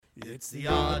It's the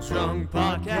Odd Drunk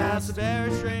Podcast, a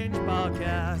very strange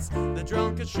podcast, the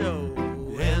drunkest show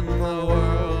in the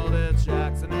world. It's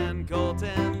Jackson and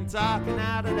Colton talking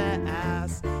out of their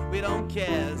ass. We don't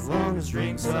care as long as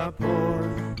drinks are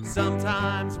poured.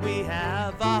 Sometimes we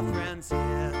have our friends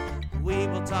here. We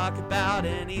will talk about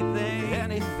anything.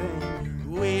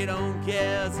 We don't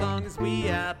care as long as we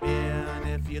have beer. And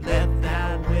if you let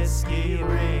that whiskey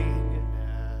ring.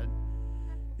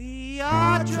 The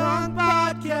Odd Drunk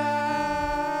Podcast.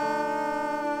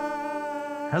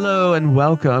 Hello and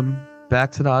welcome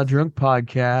back to the Odd Drunk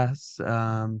Podcast.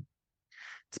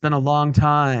 It's been a long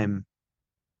time.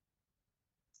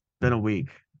 It's been a week.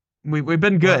 We've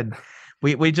been good.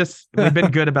 We've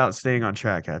been good about staying on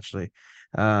track. Actually,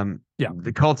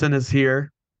 The Colton is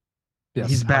here. Yes.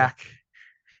 He's back.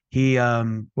 He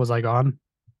Was I gone?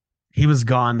 He was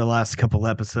gone the last couple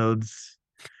episodes.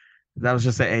 That was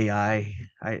just an AI.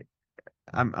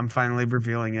 I'm finally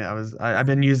revealing it. I've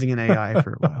been using an AI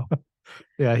for a while.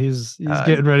 Yeah, he's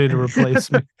getting ready to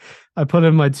replace me. I put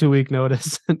in my 2-week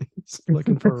notice and he's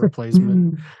looking for a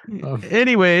replacement.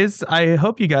 Anyways, I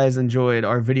hope you guys enjoyed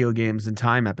our video games and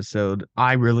time episode.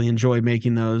 I really enjoyed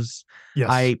making those.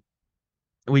 Yes.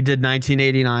 We did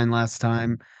 1989 last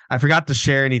time. I forgot to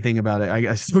share anything about it.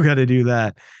 I still got to do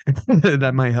that.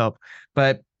 That might help.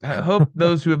 But I hope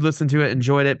those who have listened to it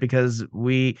enjoyed it because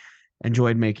we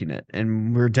enjoyed making it.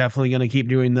 And we're definitely going to keep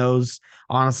doing those.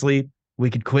 Honestly, we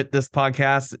could quit this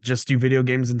podcast, just do video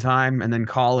games in time, and then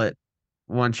call it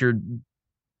once you're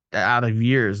out of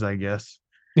years, I guess.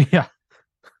 Yeah.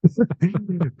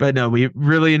 But no, we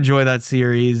really enjoy that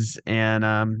series.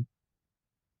 And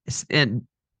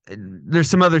there's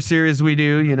some other series we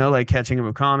do, like Catching Up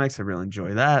with Comics. I really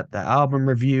enjoy that. The album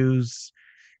reviews.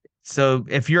 So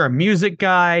if you're a music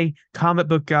guy, comic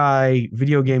book guy,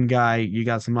 video game guy, you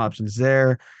got some options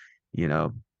there.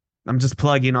 I'm just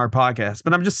plugging our podcast,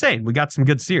 but I'm just saying we got some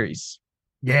good series.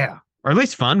 Yeah. Or at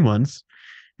least fun ones.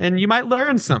 And you might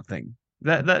learn something.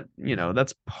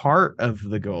 That's part of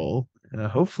the goal.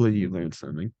 Hopefully you learned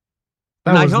something.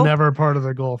 That was never part of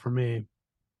the goal for me.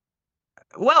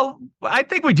 Well, I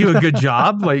think we do a good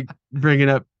job, like bringing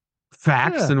up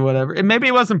facts and whatever. And maybe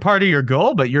it wasn't part of your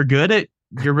goal, but you're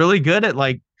really good at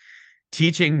like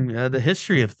teaching the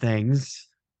history of things.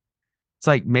 It's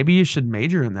like maybe you should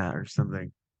major in that or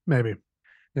something. Maybe.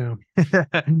 Yeah.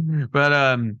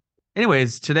 But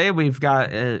anyways, today we've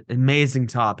got an amazing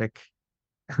topic.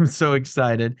 I'm so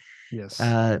excited. Yes.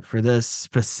 For this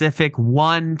specific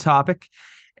one topic.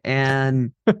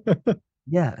 And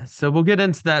yeah, so we'll get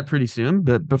into that pretty soon.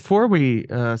 But before we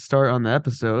start on the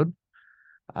episode,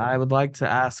 I would like to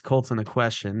ask Colton a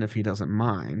question if he doesn't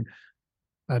mind.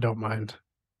 I don't mind.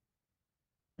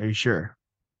 Are you sure?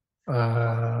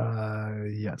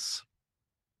 Yes.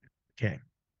 Okay.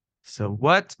 So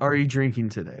what are you drinking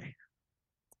today?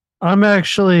 I'm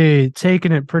actually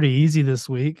taking it pretty easy this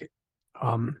week.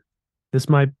 This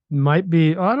might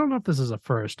be, I don't know if this is a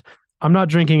first. I'm not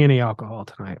drinking any alcohol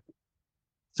tonight.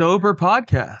 Sober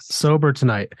podcast. Sober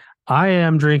tonight. I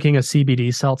am drinking a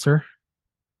CBD seltzer,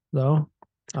 though.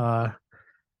 So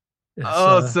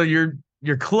you're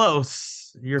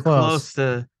close. You're Close.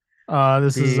 close to.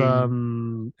 This is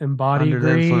Embody under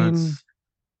the Green. influence.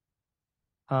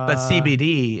 But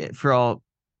CBD for all.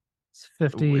 It's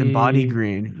 50 Embody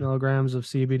Green milligrams of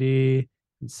CBD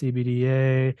and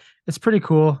CBDA. It's pretty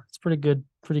cool. It's pretty good.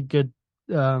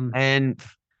 And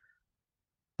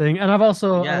thing. And I've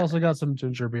also got some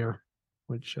ginger beer,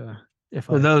 which if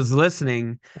for those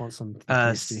listening, want some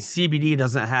CBD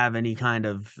doesn't have any kind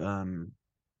of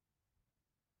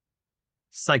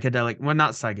psychedelic, well,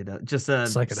 not psychedelic, just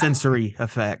sensory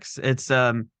effects. It's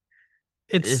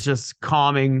just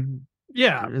calming.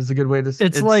 Yeah, is a good way to.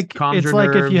 It's like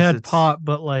if you had pot,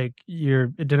 but like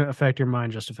it didn't affect your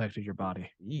mind, just affected your body.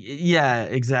 Yeah,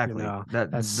 exactly.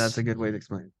 That's a good way to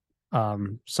explain.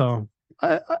 So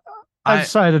I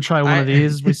decided to try one of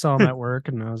these. We saw them at work,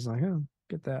 and I was like, "Oh,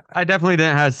 get that." I definitely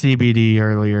didn't have CBD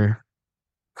earlier.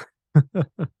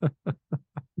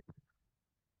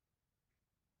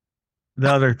 The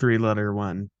other 3-letter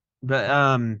one, but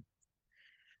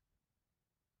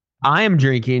I am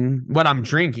drinking. What I'm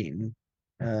drinking,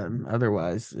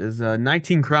 otherwise, is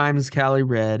 19 Crimes Cali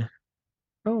Red.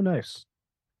 Oh, nice.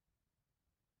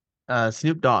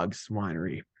 Snoop Dogg's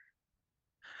winery.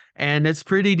 And it's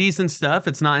pretty decent stuff.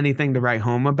 It's not anything to write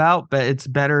home about, but it's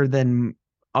better than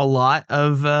a lot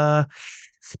of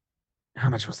how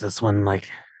much was this one? Like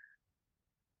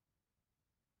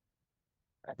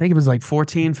I think it was like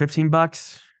 $14-15.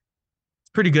 It's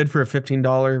pretty good for a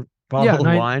 $15 bottle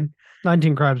of wine.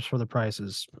 19 Crimes for the price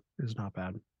is not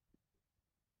bad.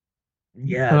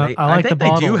 Yeah, And I like the think they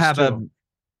do bottles, have a. too.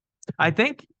 I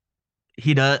think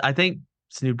he does. I think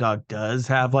Snoop Dogg does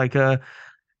have like a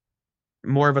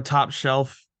more of a top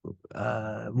shelf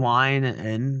wine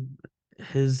in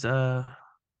his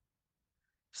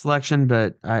selection,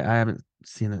 but I haven't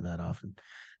seen it that often.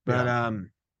 But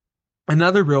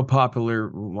another real popular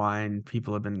wine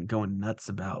people have been going nuts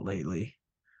about lately.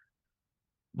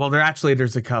 Well,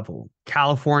 there's a couple.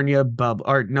 California Bubble,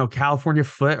 or no, California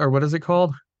Foot, or what is it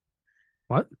called?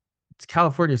 What? It's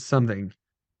California something.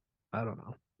 I don't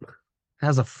know. It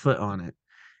has a foot on it.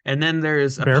 And then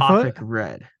there's Barefoot? Apothic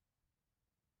Red.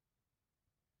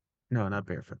 No, not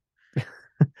Barefoot.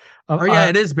 Oh, Yeah,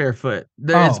 it is Barefoot.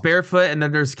 It's Oh. Barefoot, and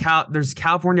then there's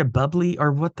California Bubbly,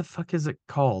 or what the fuck is it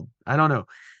called? I don't know.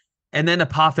 And then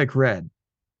Apothic Red,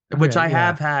 which Okay, I yeah.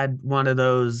 have had one of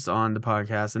those on the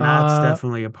podcast, and that's Uh,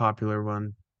 definitely a popular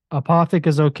one. Apothic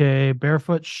is okay.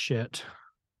 Barefoot shit.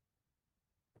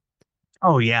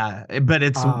 Oh yeah, but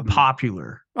it's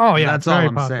popular. Oh yeah, That's it's very all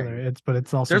I'm popular. saying. But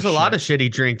it's also There's a lot of shit.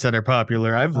 shitty drinks that are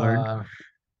popular. I've learned.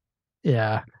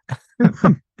 Yeah.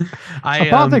 I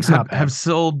Apothic's not bad.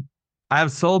 I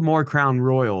have sold more Crown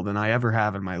Royal than I ever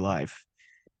have in my life.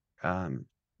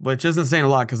 Which isn't saying a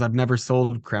lot because I've never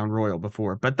sold Crown Royal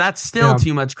before, but that's still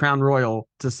too much Crown Royal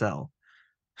to sell.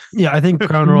 Yeah, I think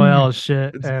Crown Royal is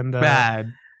shit. It's and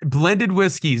bad. Blended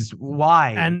whiskeys,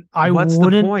 why? And what's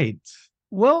the point?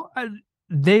 Well,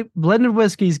 blended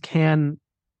whiskeys can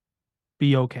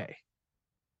be okay.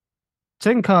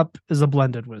 Tin Cup is a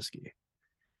blended whiskey.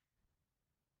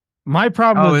 My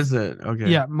problem is it? Okay.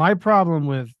 Yeah, my problem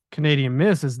with Canadian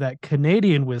Mist is that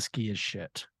Canadian whiskey is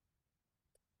shit.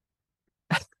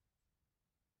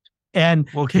 And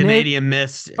Canadian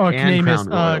Mist and Canadian Crown Mist,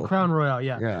 Royal. Crown Royal,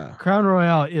 yeah. Yeah. Crown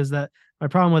Royal is that my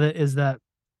problem with it is that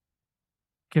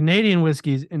Canadian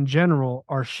whiskeys in general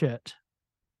are shit.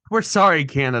 We're sorry,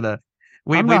 Canada.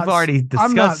 We've already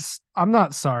discussed. I'm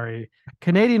not sorry.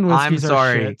 Canadian whiskeys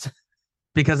are shit.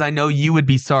 Because I know you would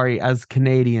be sorry as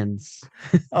Canadians.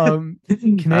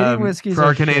 Canadian whiskeys for are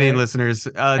our Canadian shit. listeners.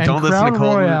 And don't listen Crown to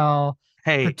Colton. Royal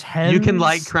hey, you can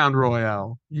like Crown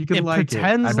Royal. You can like it.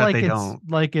 I bet they don't.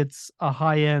 Like it's a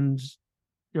high end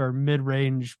or mid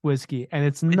range whiskey, and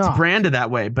it's not. It's branded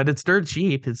that way, but it's dirt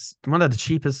cheap. It's one of the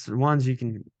cheapest ones you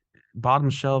can bottom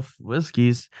shelf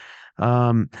whiskeys.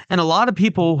 And a lot of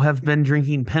people have been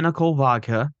drinking Pinnacle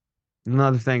vodka.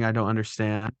 Another thing I don't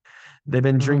understand. They've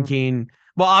been drinking,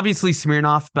 well, obviously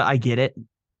Smirnoff, but I get it.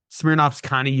 Smirnoff's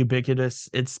kind of ubiquitous.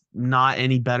 It's not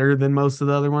any better than most of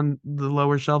the other the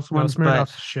lower shelves ones.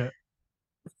 Smirnoff's shit.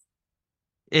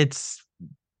 It's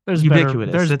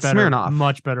ubiquitous. There's Smirnoff.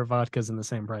 Much better vodkas in the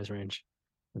same price range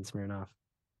than Smirnoff.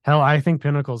 Hell, I think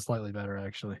Pinnacle's slightly better,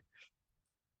 actually.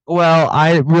 Well,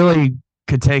 I really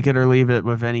could take it or leave it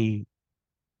with any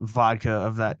vodka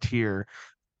of that tier.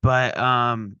 But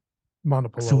Monopolo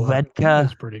Svedka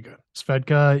is pretty good.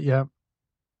 Svedka, yeah.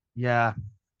 Yeah.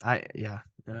 I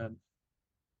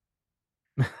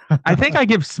think I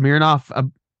give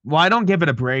Smirnoff I don't give it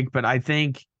a break, but I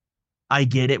think I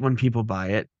get it when people buy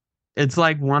it. It's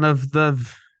like one of the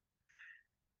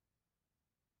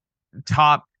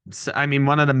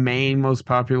one of the main most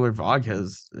popular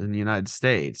vodkas in the United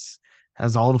States.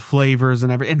 Has all the flavors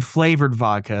and flavored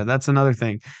vodka. That's another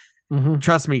thing. Mm-hmm.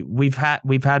 Trust me, we've had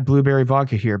blueberry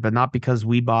vodka here, but not because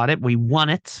we bought it. We won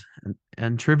it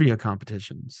in trivia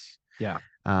competitions. Yeah.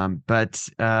 But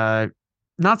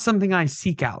not something I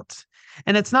seek out.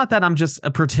 And it's not that I'm just a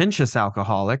pretentious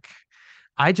alcoholic.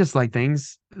 I just like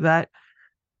things that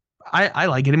I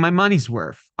like getting my money's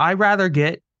worth. I rather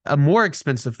get a more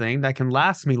expensive thing that can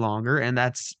last me longer and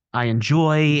I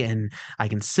enjoy and I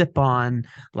can sip on,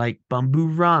 like Bamboo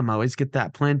Rum. I always get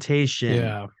that plantation.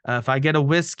 Yeah. If I get a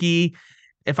whiskey,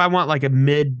 if I want like a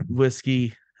mid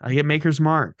whiskey, I get Maker's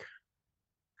Mark,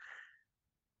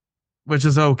 which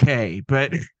is okay,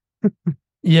 but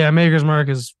yeah, Maker's Mark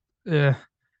is. Yeah,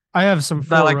 I have some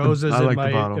Four Roses in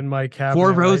my cabinet.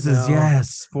 Four Roses, right now,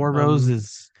 yes, Four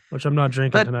Roses, which I'm not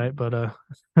drinking tonight, but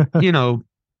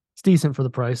it's decent for the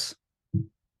price.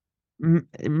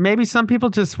 Maybe some people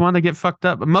just want to get fucked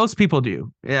up, but most people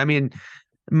do. I mean,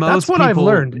 that's what I've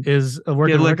learned is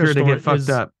working get liquor to get fucked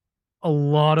up. A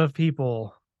lot of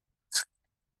people,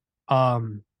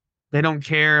 they don't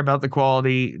care about the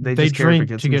quality. They just care if it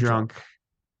gets them drunk.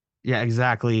 Yeah,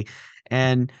 exactly.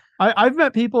 And I've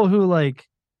met people who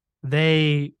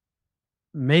they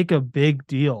make a big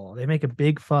deal. They make a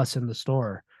big fuss in the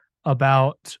store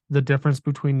about the difference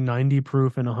between 90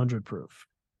 proof and 100 proof.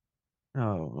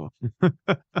 Oh.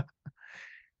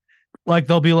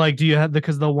 They'll be like, do you have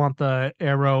because they'll want the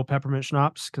Arrow peppermint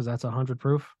schnapps because that's 100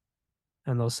 proof.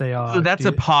 and they'll say, So that's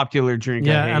a popular drink.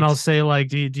 yeah, I hate. and I'll say like,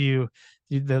 they'll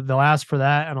ask for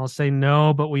that, and I'll say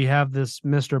no, but we have this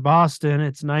Mr. Boston.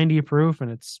 It's 90 proof, and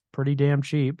it's pretty damn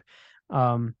cheap.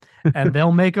 And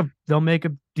they'll make a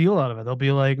deal out of it. They'll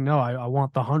be like, no, I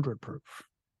want the 100 proof,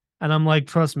 and I'm like,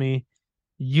 trust me,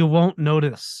 you won't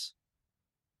notice.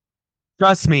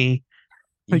 Trust me,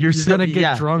 Like, you're gonna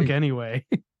get drunk anyway.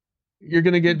 You're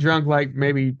gonna get drunk like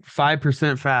maybe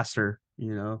 5% faster.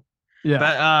 Yeah.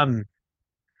 But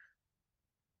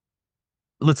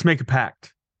let's make a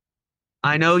pact.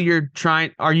 I know you're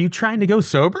trying. Are you trying to go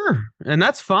sober? And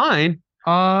that's fine.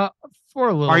 For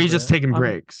a little. Are you bit. just taking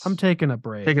breaks? I'm taking a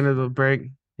break. Taking a little break.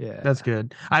 Yeah, that's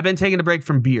good. I've been taking a break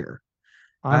from beer.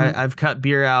 I've cut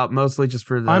beer out mostly just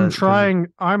for the.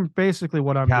 I'm basically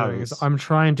what I'm doing is I'm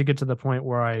trying to get to the point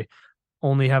where I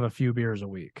only have a few beers a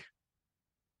week.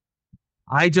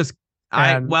 I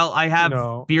have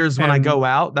beers when I go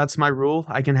out. That's my rule.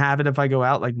 I can have it if I go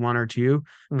out, like 1 or 2,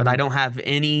 but I don't have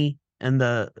any in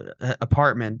the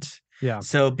apartment. Yeah.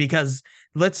 So because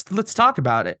let's talk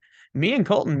about it. Me and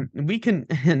Colton, we can,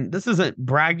 and this isn't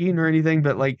bragging or anything,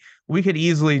 but like we could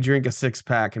easily drink a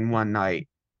 6-pack in one night,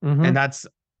 and that's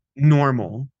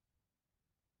normal.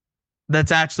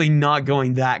 That's actually not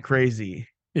going that crazy.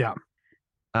 Yeah.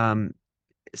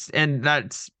 And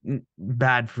that's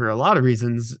bad for a lot of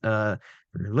reasons. For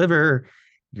your liver,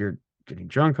 you're getting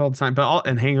drunk all the time,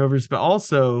 and hangovers, but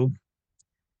also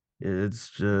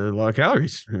it's a lot of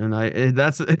calories, and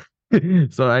that's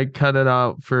so I cut it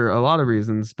out for a lot of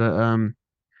reasons. But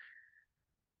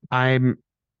I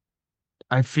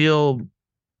feel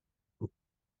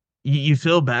you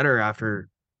feel better after.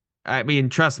 I mean,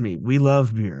 trust me, we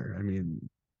love beer. I mean,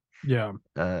 yeah.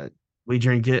 We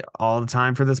drink it all the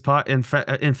time for this pot. In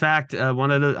fact,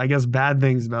 one of the, I guess, bad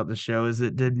things about the show is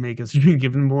it did make us drink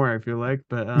even more, I feel like.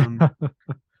 But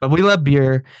but we love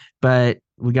beer, but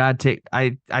we gotta take.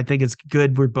 I think it's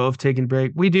good we're both taking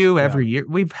break. We do every year.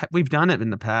 We've done it in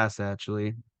the past,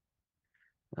 actually.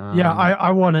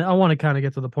 I want to kind of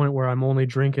get to the point where I'm only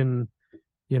drinking,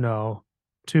 2,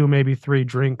 maybe 3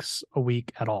 drinks a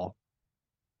week at all.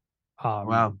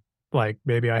 Wow. Like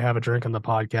maybe I have a drink on the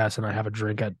podcast and I have a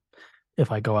drink if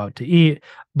I go out to eat.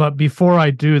 But before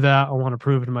I do that, I want to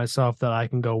prove to myself that I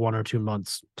can go 1 or 2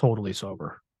 months totally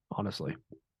sober, honestly.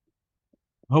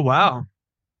 Oh, wow.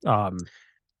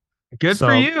 Good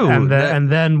for you. And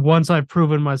then once I've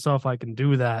proven myself I can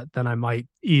do that, then I might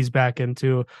ease back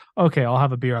into, okay, I'll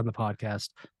have a beer on the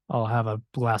podcast. I'll have a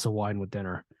glass of wine with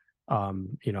dinner,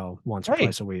 once or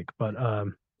twice a week. But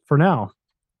for now,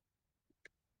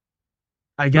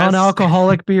 I guess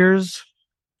non-alcoholic beers.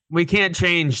 We can't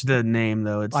change the name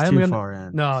though. It's too far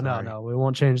in. No. We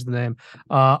won't change the name.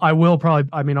 I will probably.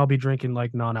 I mean, I'll be drinking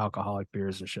like non-alcoholic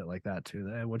beers and shit like that too,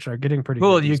 which are getting pretty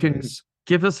cool. Good you can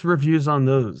give us reviews on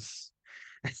those.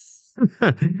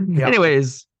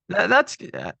 Anyways, that's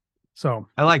so.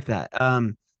 I like that.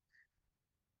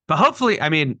 But hopefully, I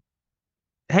mean,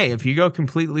 hey, if you go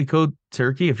completely cold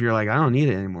turkey, if you're like, I don't need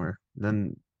it anymore,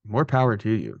 then more power to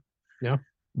you. Yeah.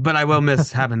 But I will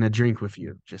miss having a drink with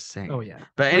you. Just saying. Oh yeah.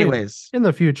 But anyways, in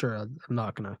the future, I'm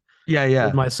not gonna.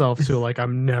 Hold myself to like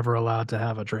I'm never allowed to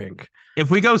have a drink.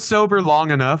 If we go sober long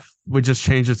enough, we just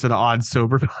change it to the Odd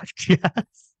Sober podcast.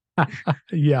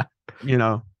 Yeah.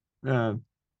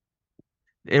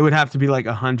 It would have to be like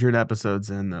 100 episodes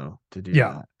in though to do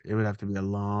that. It would have to be a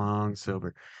long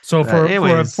sober. So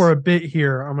for a bit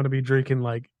here, I'm gonna be drinking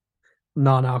like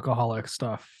non-alcoholic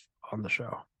stuff on the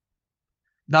show.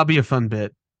 That'll be a fun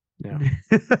bit. Yeah.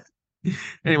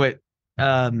 Anyway,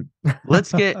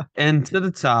 let's get into the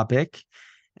topic,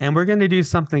 and we're going to do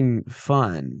something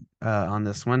fun on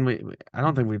this one. I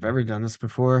don't think we've ever done this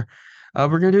before.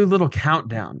 We're going to do a little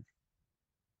countdown.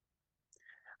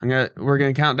 We're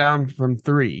going to count down from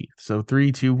 3. So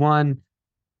 3, 2, 1.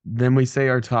 Then we say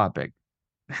our topic.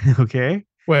 Okay.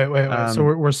 Wait. So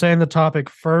we're saying the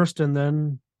topic first and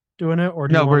then doing it, or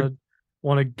do you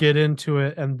want to get into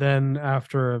it and then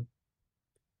after a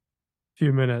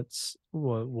few minutes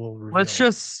we'll reveal. Let's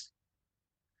just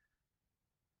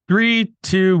 3,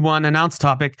 2, 1. Announce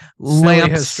topic. Silly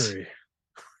Lamps. history.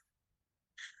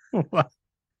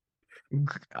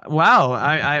 Wow,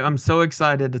 I'm so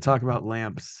excited to talk about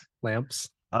lamps.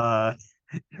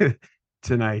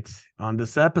 Tonight on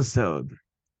this episode.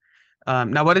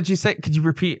 Now, what did you say? Could you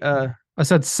repeat? I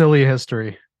said silly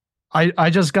history. I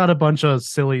just got a bunch of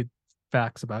silly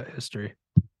facts about history.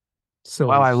 Silly,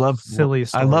 wow, I love silly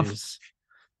stories.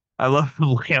 I love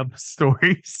lamp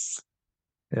stories.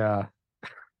 Yeah,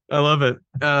 I love it.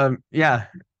 Yeah,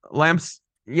 lamps.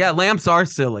 Yeah, lamps are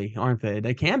silly, aren't they?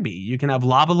 They can be. You can have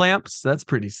lava lamps. That's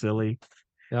pretty silly.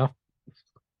 Yeah.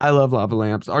 I love lava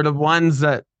lamps. Are the ones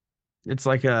that it's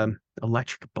like a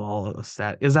electric ball of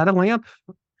stat. Is that a lamp?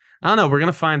 I don't know. We're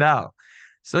gonna find out.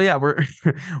 So yeah, we're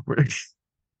we're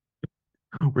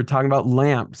we're talking about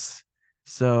lamps.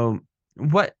 So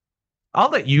what I'll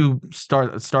let you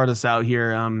start us out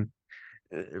here. Uh,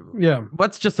 Yeah.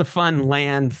 What's just a fun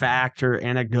land fact or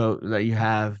anecdote that you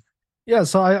have? Yeah,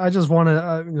 so I just want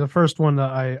to the first one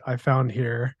that I found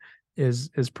here is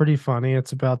pretty funny.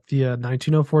 It's about the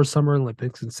 1904 Summer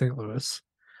Olympics in St. Louis.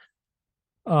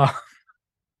 Uh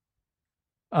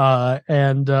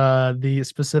and the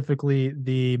specifically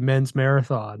the men's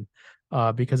marathon,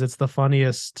 because it's the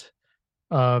funniest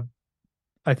uh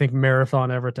I think marathon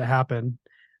ever to happen.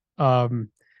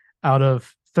 Um Out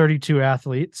of 32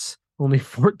 athletes, only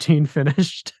 14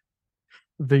 finished.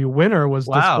 The winner was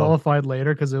Wow. disqualified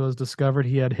later because it was discovered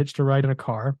he had hitched a ride in a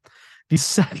car. The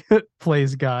second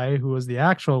place guy, who was the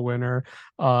actual winner,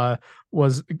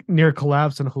 was near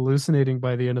collapse and hallucinating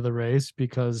by the end of the race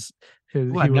because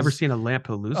Ooh, he I've never was seen a lamp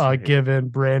hallucinate. given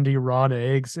brandy, raw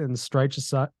eggs, and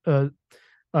strychnine,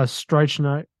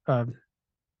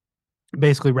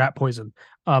 basically rat poison,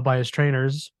 by his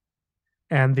trainers.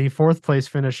 And the fourth place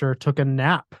finisher took a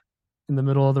nap in the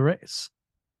middle of the race.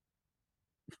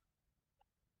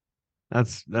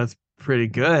 That's pretty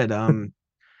good.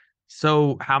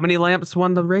 So how many lamps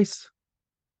won the race?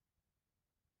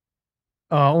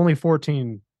 Only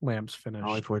 14 lamps finished.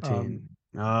 Only 14.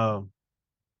 Oh,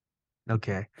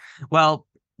 okay. Well,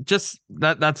 just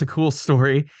that's a cool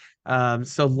story.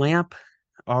 So lamp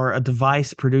are a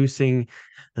device producing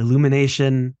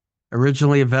illumination,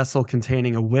 originally a vessel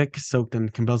containing a wick soaked in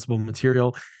combustible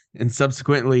material, and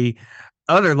subsequently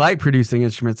other light producing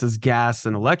instruments as gas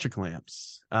and electric lamps.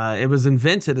 It was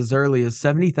invented as early as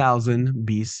 70,000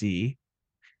 BC,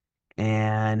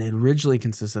 and it originally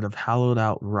consisted of hollowed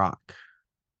out rock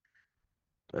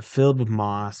filled with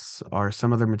moss or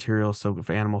some other material soaked with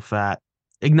animal fat,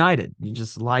 ignited. You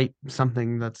just light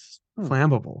something that's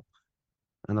flammable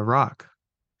in the rock.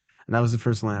 And that was the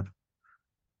first lamp.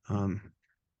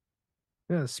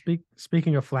 Yeah,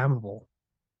 speaking of flammable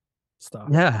stuff.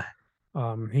 Yeah.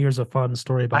 Here's a fun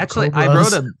story about Actually,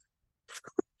 cobras.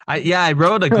 I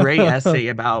wrote a great essay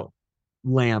about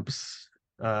lamps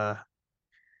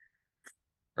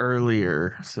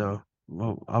earlier. So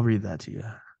I'll read that to you.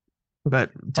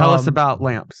 But tell us about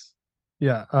lamps.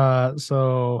 Yeah.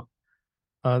 So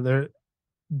there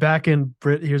back in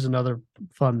Brit, here's another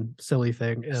fun, silly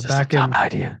thing. Back in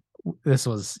idea. This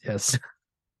was, yes.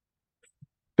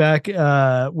 Back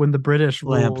when the British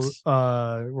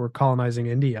were colonizing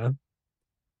India,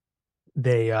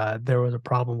 there was a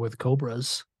problem with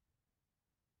cobras.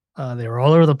 They were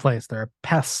all over the place. They're a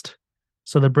pest.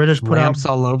 So the British put lamps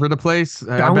all over the place.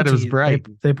 I bet it was bright.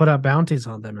 They put out bounties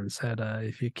on them and said,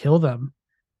 if you kill them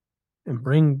and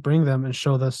bring them and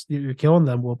show us you're killing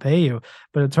them, we'll pay you.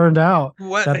 But it turned out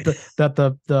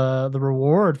that the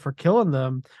reward for killing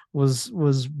them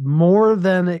was more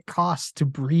than it cost to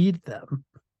breed them.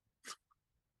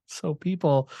 So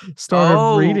people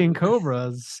started breeding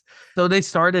cobras. So they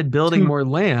started building more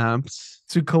lamps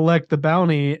to collect the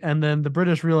bounty, and then the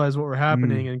British realized what were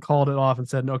happening and called it off and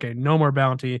said, okay, no more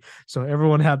bounty. So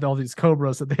everyone had all these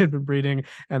cobras that they had been breeding,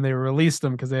 and they released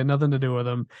them because they had nothing to do with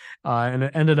them. And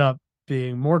it ended up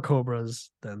being more cobras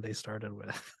than they started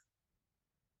with.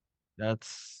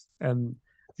 And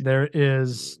there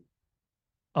is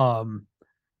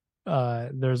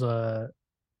there's a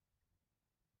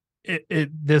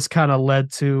this kind of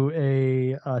led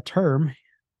to a term,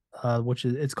 which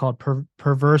is it's called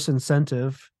perverse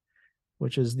incentive,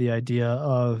 which is the idea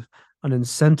of an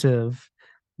incentive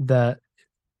that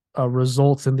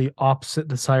results in the opposite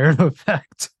desired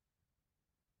effect.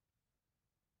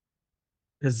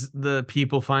 Because the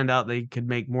people find out they could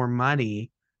make more money.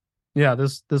 Yeah,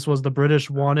 this was the British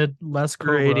wanted less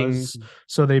cobras,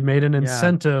 so they made an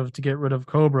incentive to get rid of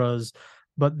cobras,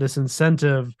 but this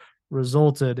incentive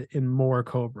resulted in more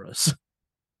cobras.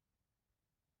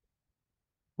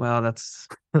 Well, that's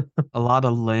a lot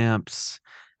of lamps.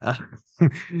 So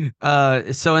in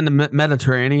the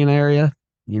Mediterranean area,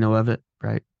 you know of it,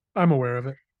 right? I'm aware of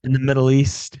it. In the Middle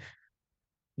East.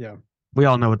 Yeah. We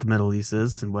all know what the Middle East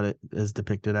is and what it is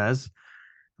depicted as.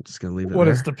 I'm just going to leave it what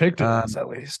there. It's depicted as, at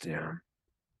least, yeah.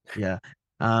 Yeah.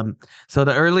 So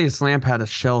the earliest lamp had a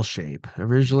shell shape.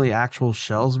 Originally, actual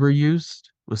shells were used,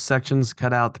 with sections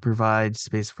cut out to provide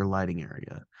space for lighting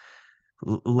area.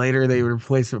 Later, they would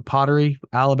replace it with pottery,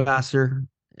 alabaster,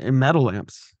 and metal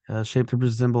lamps, shaped to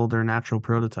resemble their natural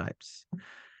prototypes.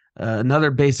 Another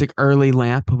basic early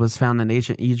lamp was found in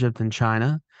ancient Egypt and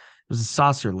China. It was a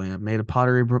saucer lamp made of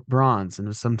pottery bronze and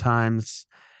was sometimes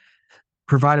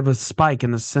provided with spike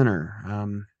in the center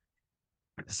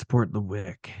to support the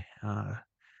wick.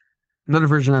 Another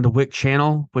version had a wick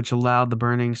channel, which allowed the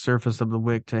burning surface of the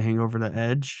wick to hang over the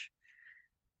edge.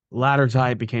 Ladder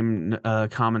type became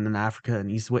common in Africa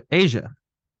and East Asia.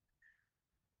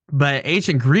 But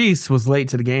ancient Greece was late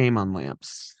to the game on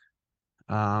lamps,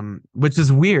 which is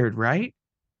weird, right?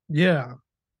 Yeah.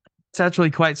 It's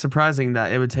actually quite surprising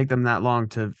that it would take them that long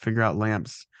to figure out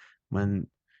lamps when,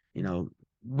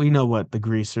 we know what the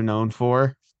Greeks are known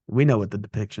for. We know what the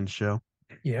depictions show.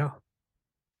 Yeah.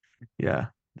 Yeah,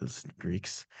 those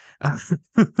Greeks.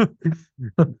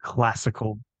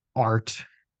 Classical art,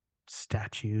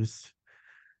 statues,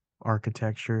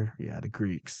 architecture. Yeah, the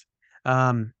Greeks.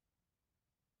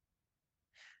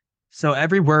 So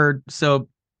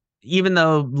even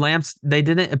though lamps, they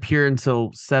didn't appear until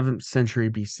 7th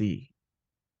century BC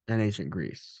in ancient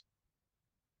Greece.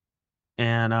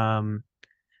 And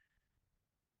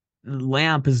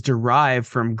lamp is derived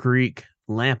from Greek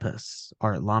lampus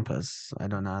or lampus. I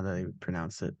don't know how they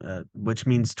pronounce it, which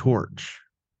means torch.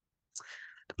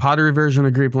 The pottery version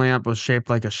of Greek lamp was shaped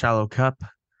like a shallow cup,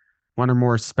 one or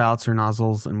more spouts or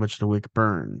nozzles in which the wick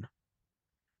burned.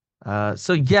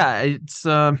 So yeah, it's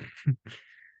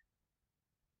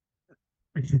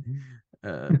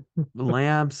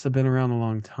lamps have been around a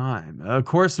long time. Of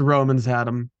course, the Romans had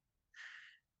them.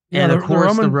 Yeah, And of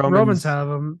course, the Romans have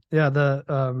them. Yeah,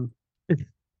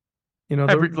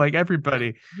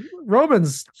 everybody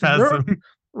Romans has them.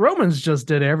 Romans just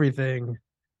did everything.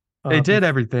 They did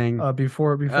everything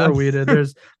before we did.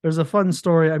 There's a fun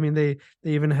story. I mean, they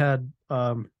even had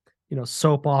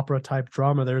soap opera type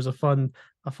drama. There's a fun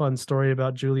story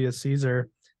about Julius Caesar.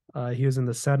 He was in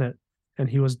the Senate and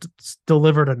he was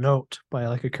delivered a note by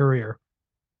like a courier,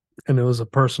 and it was a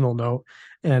personal note,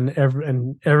 and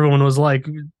everyone was like,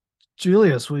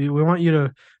 Julius, we want you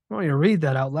to read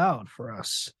that out loud for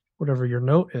us, whatever your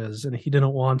note is. And he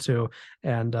didn't want to.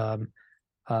 And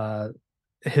one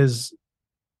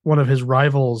of his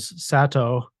rivals,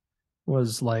 Sato,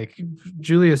 was like,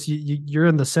 Julius, you're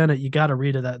in the Senate, you got to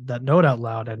read that note out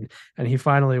loud. And he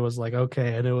finally was like,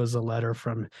 okay. And it was a letter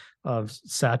from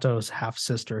Sato's half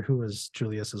sister, who was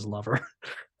Julius's lover.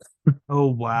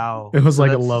 Oh wow! It was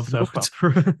like a love note.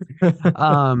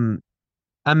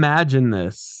 Imagine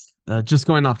this. Just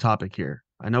going off topic here.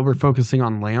 I know we're focusing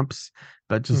on lamps,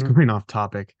 but just going off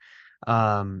topic.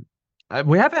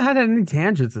 We haven't had any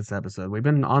tangents this episode. We've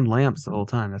been on lamps the whole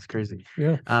time. That's crazy.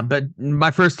 Yeah. But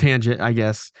my first tangent, I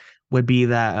guess, would be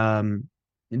that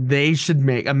they should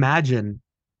imagine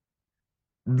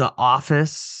The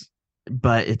Office,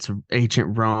 but it's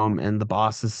ancient Rome, and the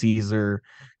boss is Caesar.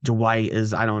 Dwight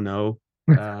is, I don't know,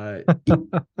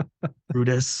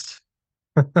 Brutus.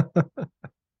 That'd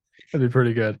be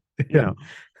pretty good. Yeah.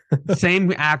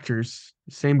 Same actors,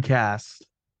 same cast.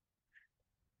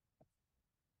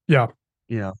 Yeah.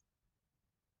 Yeah.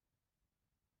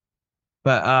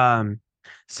 But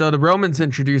so the Romans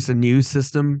introduced a new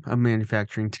system of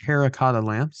manufacturing terracotta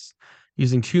lamps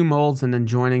using 2 molds and then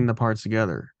joining the parts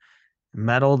together. In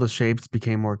metal, the shapes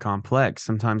became more complex,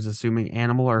 sometimes assuming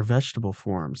animal or vegetable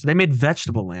forms. They made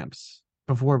vegetable lamps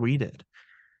before we did.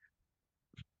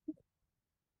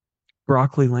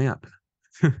 Broccoli lamp.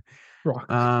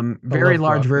 Very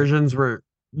large versions were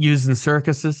used in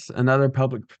circuses and other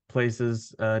public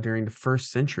places during the 1st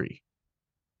century.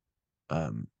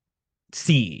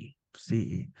 CE.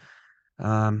 Do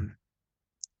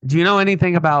you know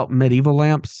anything about medieval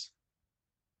lamps?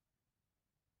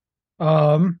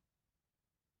 Funny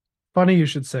you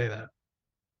should say that.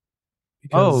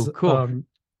 Because, cool.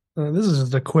 This is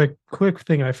just a quick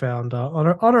thing I found on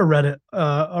a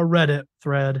Reddit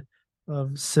thread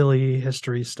of silly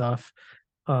history stuff.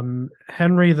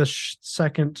 Henry II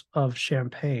of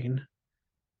Champagne.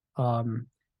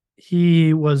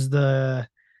 He was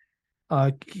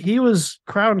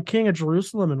crowned king of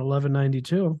Jerusalem in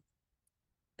 1192,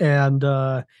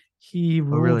 and he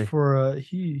ruled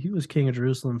he was king of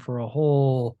Jerusalem for a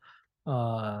whole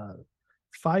 5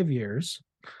 years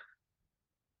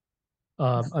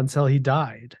until he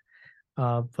died.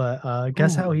 But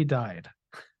guess how he died?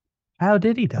 How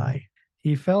did he die?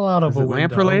 He fell out of a window.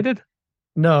 Lamp related?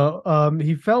 No,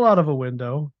 he fell out of a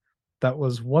window that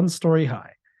was 1 story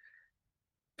high.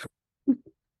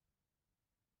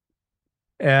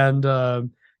 And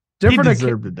he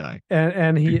deserved to die.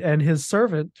 And his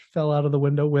servant fell out of the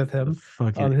window with him.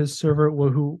 His servant,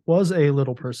 who was a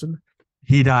little person,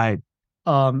 he died.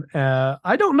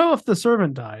 I don't know if the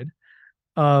servant died,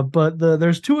 but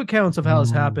there's 2 accounts of how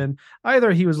this happened.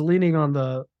 Either he was leaning on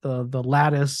the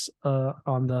lattice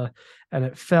and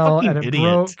it fell and it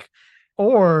broke,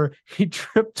 or he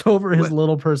tripped over his What?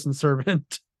 little person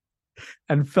servant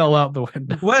and fell out the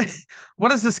window.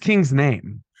 What is this king's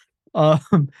name?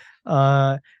 Um,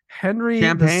 Henry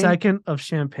Champagne? II of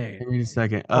Champagne, Henry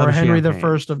II or of Henry Champagne, I of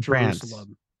France.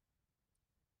 Jerusalem.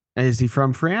 Is he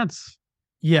from France?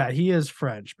 Yeah, he is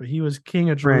French, but he was king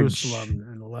of French. Jerusalem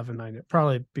in 1190.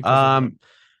 Probably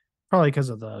because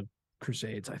of the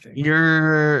Crusades, I think.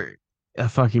 You're a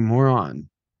fucking moron.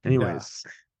 Anyways,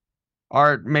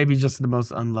 or maybe just the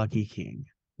most unlucky king.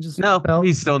 Just No, fell,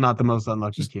 he's still not the most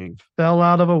unlucky just king. fell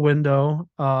out of a window.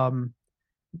 And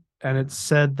it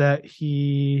said that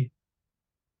it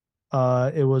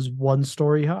was 1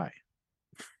 story high.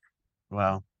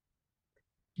 Wow.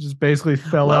 Just basically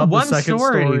fell Well, out the one second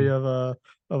story. story of a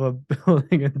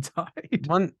building and died.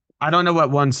 I don't know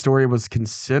what one story was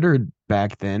considered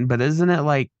back then, but isn't it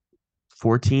like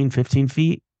 14, 15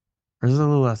 feet? Or is it a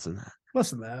little less than that? Less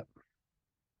than that.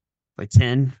 Like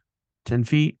 10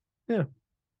 feet? Yeah.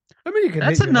 I mean, you could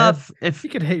That's hit your enough. head. If You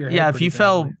could hit your head. yeah, if pretty you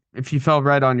badly. fell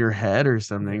right on your head or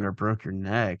something Yeah. or broke your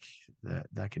neck,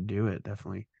 that could do it,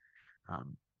 definitely.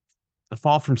 The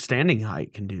fall from standing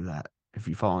height can do that if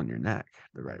you fall on your neck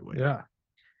the right way. Yeah.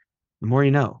 The more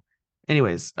you know.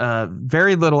 Anyways,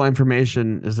 very little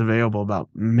information is available about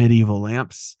medieval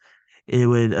lamps. It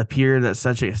would appear that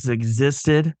such has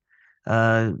existed,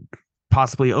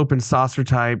 possibly open saucer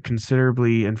type,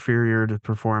 considerably inferior to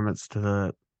performance to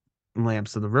the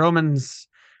lamps of the Romans.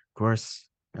 Of course,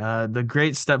 the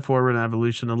great step forward in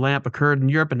evolution of lamp occurred in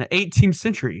Europe in the 18th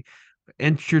century.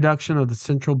 Introduction of the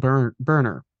central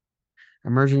burner,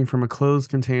 emerging from a closed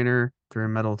container through a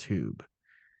metal tube.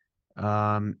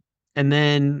 And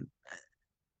then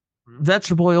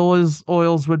vegetable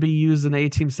oils would be used in the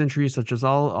 18th century, such as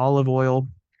olive oil,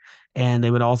 and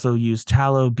they would also use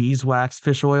tallow, beeswax,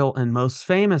 fish oil, and most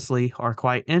famously, or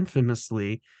quite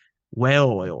infamously,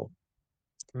 whale oil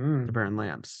to burn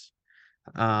lamps,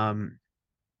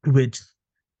 which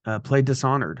played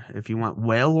Dishonored. If you want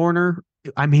whale oil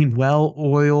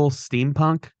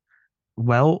steampunk,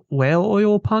 whale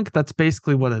oil punk, that's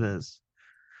basically what it is.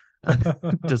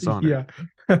 Dishonored.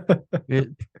 Yeah.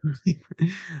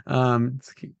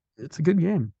 It's a good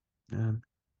game.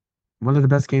 One of the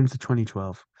best games of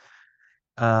 2012.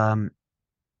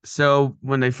 So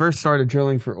when they first started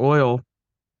drilling for oil,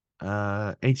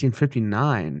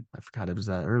 1859, I forgot it was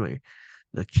that early,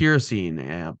 the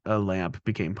kerosene lamp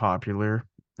became popular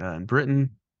in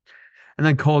Britain. And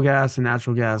then coal gas and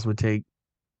natural gas would they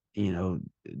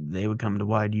would come to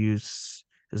wide use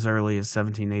as early as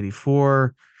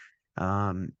 1784.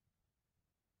 A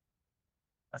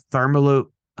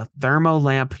thermo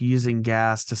lamp using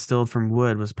gas distilled from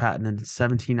wood was patented in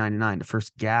 1799. The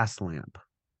first gas lamp,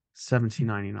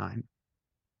 1799.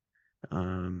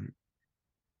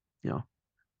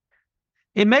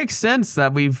 It makes sense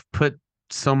that we've put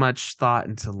so much thought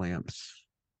into lamps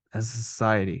as a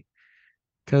society,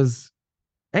 because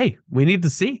hey, we need to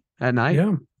see at night.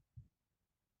 Yeah.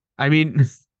 I mean,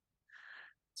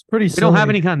 It's pretty we silly. don't have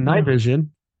any kind of night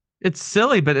vision. It's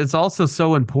silly, but it's also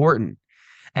so important.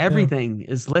 Everything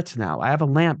is lit now. I have a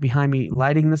lamp behind me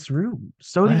lighting this room.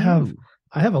 So do you.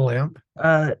 I have a lamp.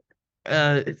 I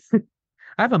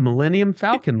have a Millennium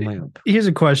Falcon lamp. Here's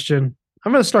a question.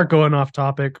 I'm going to start going off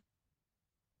topic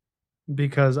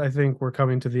because I think we're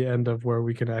coming to the end of where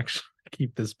we can actually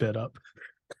keep this bit up.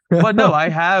 Well, no, I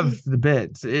have the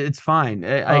bits. It's fine.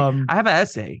 I have an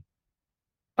essay.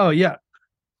 Oh, yeah.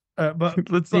 But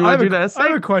let's see. I have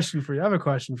a question for you.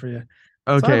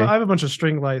 Okay. So I have a bunch of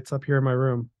string lights up here in my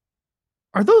room.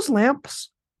 Are those lamps?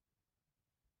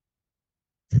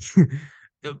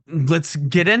 Let's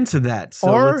get into that.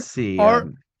 So let's see.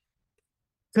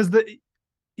 Because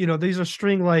these are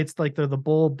string lights, like they're the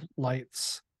bulb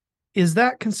lights. Is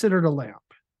that considered a lamp?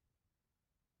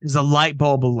 Is a light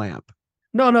bulb a lamp?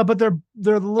 No, but they're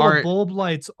the little bulb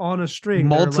lights on a string.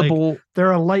 Multiple.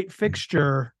 They're a light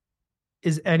fixture.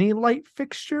 Is any light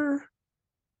fixture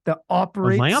that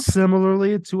operates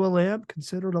similarly to a lamp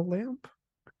considered a lamp?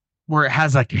 Where it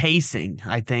has a casing,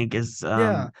 I think, is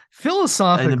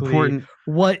philosophically important.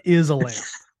 What is a lamp?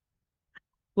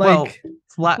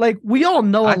 Like we all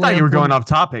know. I thought you were going off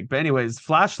topic, but anyways,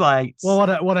 flashlights. Well,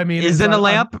 what I mean isn't a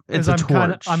lamp. It's a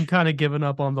torch. I'm kind of giving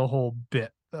up on the whole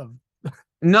bit of.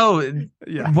 No,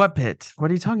 yeah. What bit?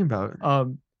 What are you talking about?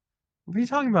 What are you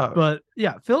talking about? But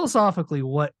yeah, philosophically,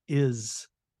 what is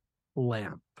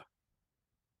lamp?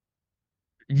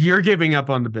 You're giving up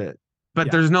on the bit,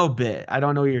 but there's no bit. I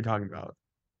don't know what you're talking about.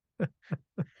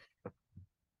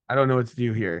 I don't know what to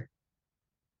do here.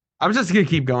 I'm just gonna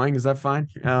keep going. Is that fine?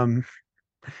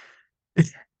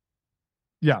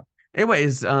 Yeah.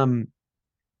 Anyways,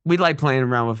 we like playing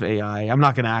around with AI. I'm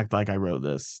not going to act like I wrote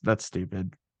this. That's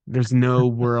stupid. There's no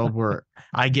world where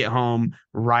I get home,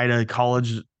 write a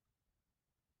college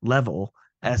level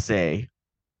essay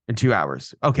in 2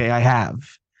 hours. Okay, I have.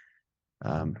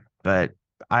 But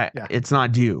it's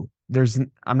not due.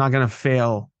 I'm not going to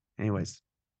fail. Anyways,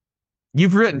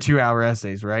 you've written 2 hour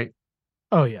essays, right?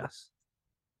 Oh, yes.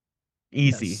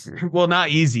 Easy. Yes. Well, not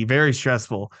easy, very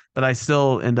stressful, but I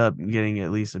still end up getting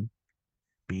at least a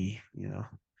B, you know.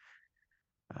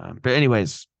 But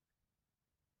anyways,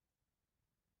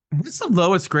 what's the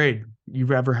lowest grade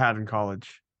you've ever had in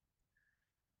college?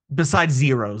 Besides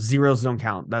zeros. Zeros don't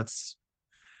count. That's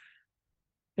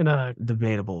In a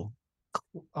debatable.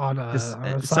 on a Just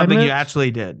on something you assignment?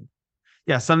 actually did.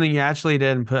 Yeah, something you actually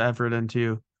did and put effort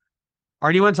into.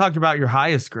 Or do you want to talk about your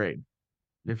highest grade?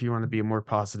 If you want to be more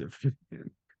positive.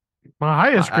 My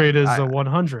highest grade is I- a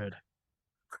 100.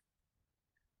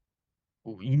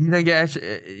 You didn't get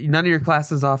none of your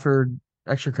classes offered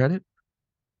extra credit?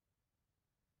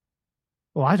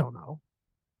 Well, I don't know.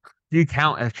 Do you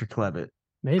count extra credit?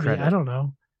 Maybe I Credit. don't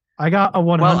know. I got a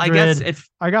 100. Well, I guess if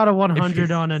I got a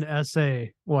 100 on an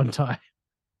essay one time.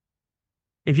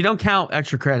 you don't count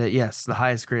extra credit, yes, the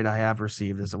highest grade I have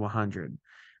received is a 100.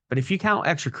 But if you count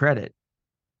extra credit,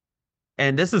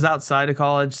 and this is outside of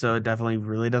college, so it definitely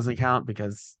really doesn't count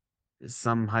because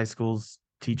some high schools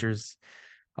teachers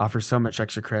offer so much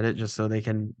extra credit just so they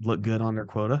can look good on their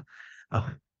quota.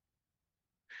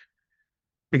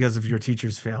 Because if your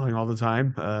teacher's failing all the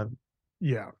time,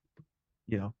 Yeah.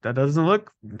 that doesn't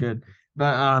look good.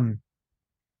 But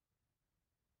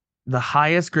the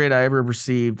highest grade I ever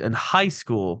received in high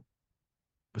school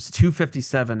was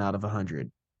 257 out of 100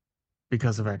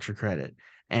 because of extra credit.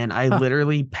 And I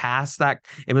literally passed that.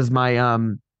 It was my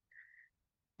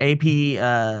AP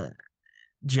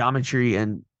geometry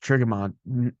and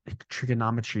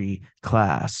trigonometry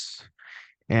class.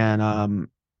 And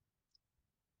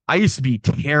I used to be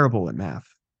terrible at math.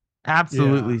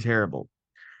 Absolutely terrible.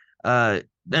 And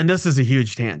this is a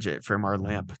huge tangent from our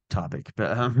lamp topic,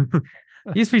 but I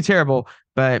used to be terrible,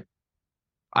 but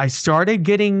I started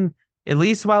getting, at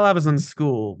least while I was in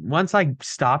school, once I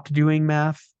stopped doing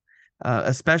math,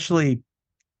 especially,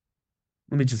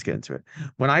 let me just get into it.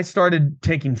 When I started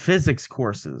taking physics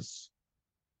courses,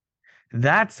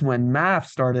 that's when math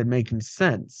started making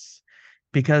sense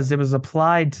because it was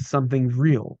applied to something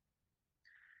real.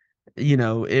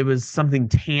 It was something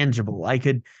tangible. I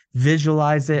could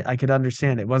visualize it. I could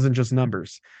understand it. It wasn't just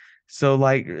numbers. So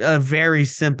like a very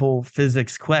simple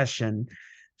physics question,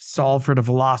 solve for the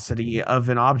velocity of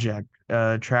an object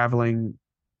traveling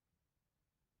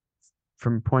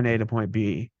from point A to point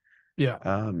B.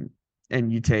 Yeah.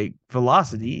 And you take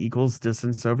velocity equals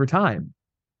distance over time.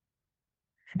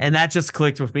 And that just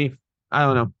clicked with me. I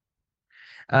don't know.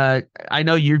 I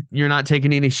know you're not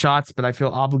taking any shots, but I feel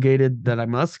obligated that I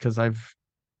must because I don't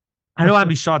have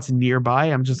any shots nearby.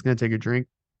 I'm just gonna take a drink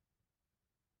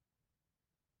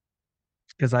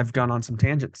because I've gone on some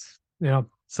tangents. Yeah.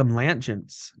 Some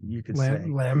lantgents, you could say.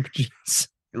 Lampgents.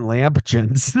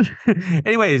 Lampgents.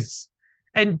 Anyways,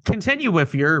 and continue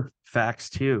with your facts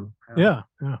too. Yeah.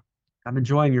 I'm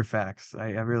enjoying your facts.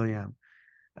 I really am.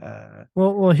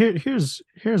 Well, here's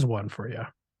one for you.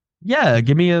 Yeah,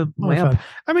 give me a lamp.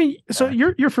 I mean, so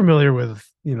you're familiar with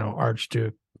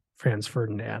Archduke Franz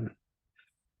Ferdinand.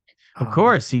 Of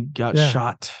course, he got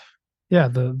shot. Yeah,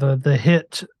 the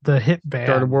hit band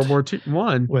started World War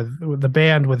I with the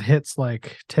band with hits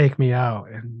like "Take Me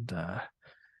Out" and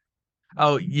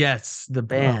oh yes, the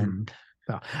band.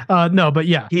 No, but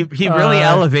yeah, he really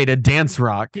elevated dance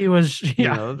rock. He was he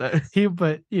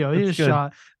was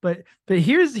shot. But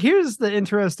here's the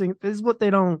interesting. This is what they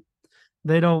don't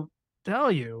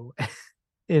tell you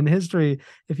in history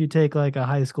if you take like a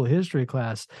high school history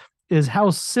class is how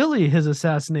silly his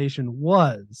assassination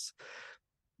was,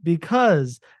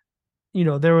 because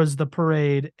there was the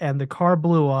parade and the car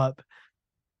blew up,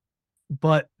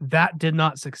 but that did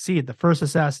not succeed. The first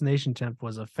assassination attempt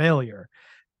was a failure.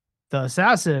 The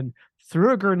assassin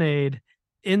threw a grenade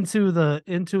into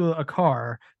a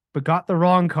car, but got the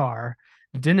wrong car.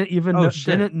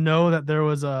 Didn't know that there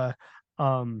was a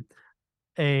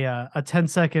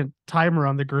 10-second timer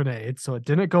on the grenade, so it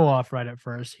didn't go off right at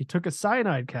first. He took a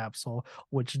cyanide capsule,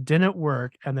 which didn't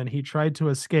work, and then he tried to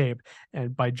escape,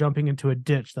 and by jumping into a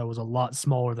ditch that was a lot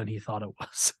smaller than he thought it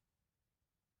was.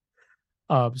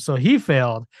 So he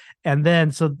failed, and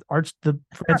then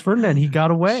Franz Ferdinand, he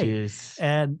got away.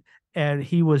 Jeez. and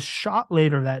he was shot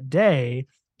later that day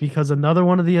because another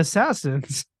one of the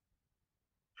assassins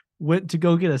went to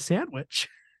go get a sandwich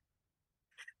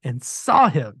and saw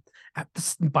him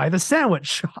by the sandwich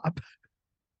shop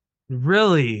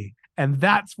Really? and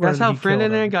that's where That's how he killed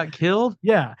Ferdinand him. got killed?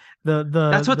 Yeah,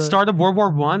 That's what started World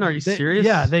War One? Are you serious?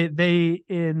 Yeah, they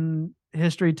in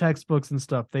history textbooks and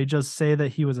stuff, they just say that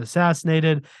he was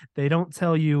assassinated. They don't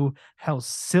tell you how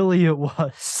silly it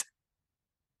was.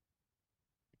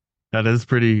 That is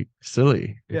pretty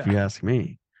silly, if Yeah. you ask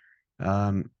me.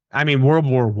 I mean, World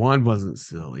War One wasn't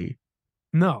silly.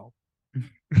 No.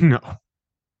 No.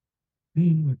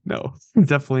 No,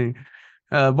 definitely.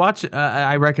 Watch.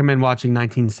 I recommend watching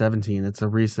 1917. It's a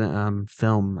recent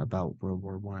film about World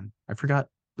War One. I forgot.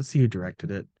 Let's see who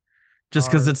directed it. Just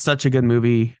because Are it's such a good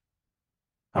movie,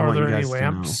 I are want you there any guys to know.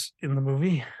 lamps in the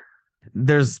movie?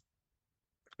 There's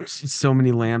so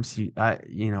many lamps.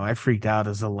 I freaked out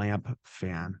as a lamp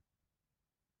fan.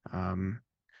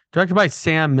 Directed by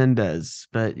Sam Mendes,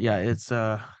 but yeah, it's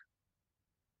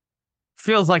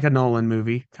feels like a Nolan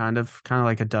movie, kind of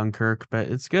like a Dunkirk, but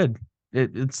it's good.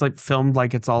 It's like filmed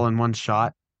like it's all in one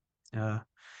shot,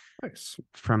 Nice.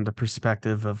 from the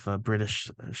perspective of a British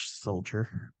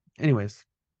soldier. Anyways,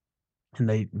 and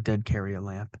they did carry a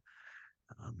lamp.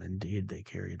 Indeed, they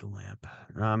carried a lamp.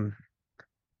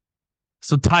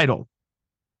 So title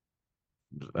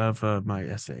of my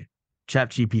essay,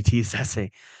 ChatGPT's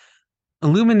essay.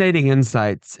 Illuminating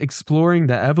insights, exploring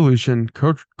the evolution,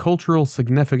 cultural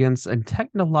significance, and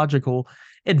technological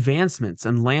advancements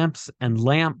in lamps and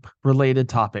lamp-related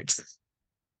topics.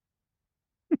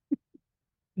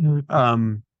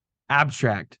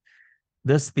 Abstract.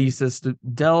 This thesis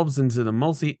delves into the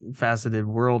multifaceted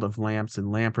world of lamps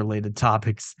and lamp-related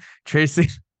topics, tracing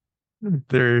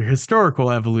their historical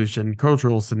evolution,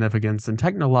 cultural significance, and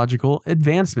technological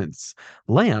advancements.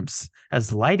 Lamps,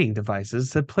 as lighting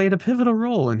devices, have played a pivotal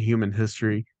role in human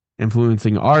history,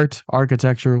 influencing art,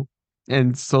 architecture,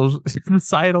 and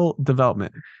societal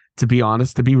development. To be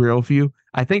honest, to be real with you,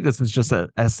 I think this is just an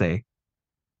essay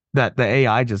that the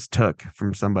AI just took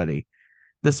from somebody.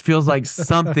 This feels like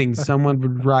something someone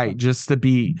would write just to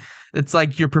be. It's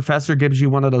like your professor gives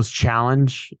you one of those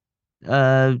challenge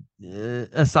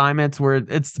assignments where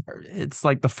it's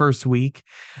like the first week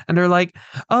and they're like,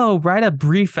 oh, write a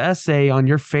brief essay on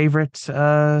your favorite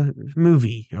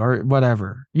movie or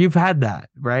whatever. You've had that,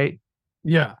 right?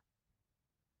 Yeah.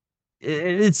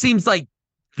 It seems like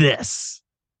this.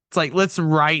 It's like, let's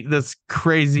write this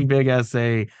crazy big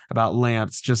essay about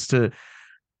lamps just to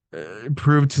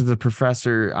prove to the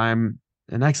professor I'm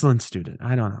an excellent student.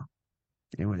 I don't know.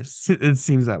 Anyways, it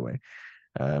seems that way.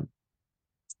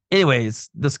 Anyways,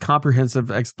 this comprehensive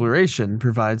exploration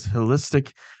provides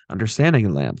holistic understanding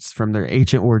of lamps from their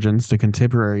ancient origins to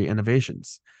contemporary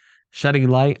innovations, shedding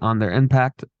light on their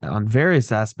impact on various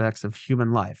aspects of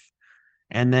human life.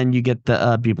 And then you get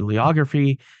the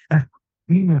bibliography.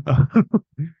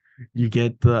 You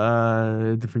get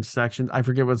the different sections. I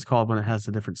forget what it's called when it has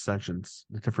the different sections,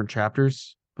 the different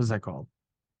chapters. What's that called?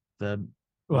 The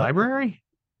library?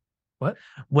 What?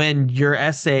 When your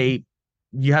essay,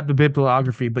 you have the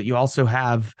bibliography, but you also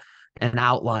have an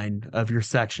outline of your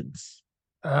sections.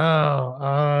 Oh,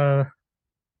 I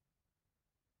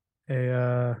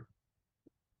don't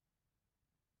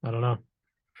know.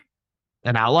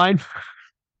 An outline?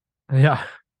 Yeah.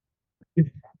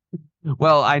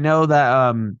 Well, I know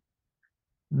that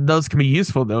those can be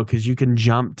useful though, because you can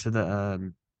jump to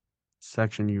the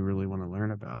section you really want to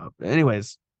learn about. But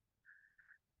anyways,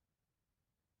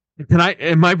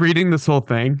 am I reading this whole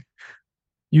thing?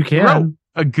 You can.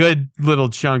 A good little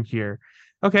chunk here.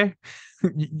 Okay.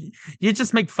 You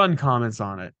just make fun comments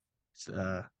on it.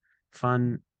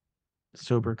 Fun,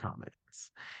 sober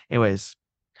comments. Anyways,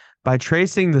 by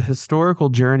tracing the historical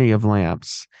journey of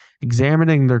lamps,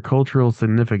 examining their cultural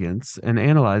significance, and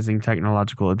analyzing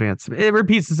technological advancement. It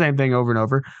repeats the same thing over and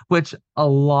over, which a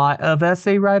lot of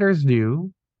essay writers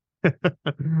do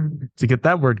to get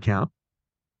that word count.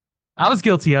 I was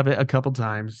guilty of it a couple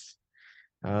times.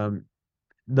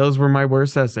 Those were my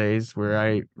worst essays where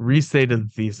I restated the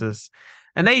thesis.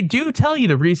 And they do tell you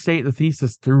to restate the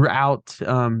thesis throughout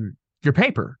your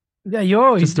paper. Yeah, you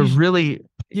always just to really,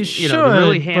 you should to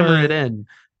really hammer it in.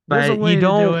 There's But a way you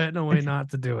don't to do it and a way not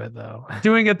to do it, though.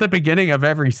 doing it at the beginning of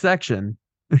every section.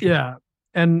 Yeah,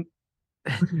 and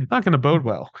not going to bode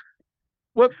well.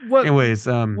 What? Anyways,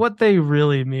 what they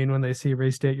really mean when they say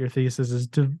restate your thesis is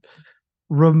to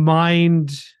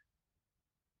remind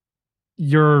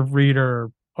your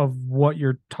reader of what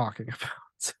you're talking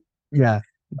about. Yeah,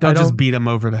 don't just beat them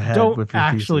over the head. Don't with your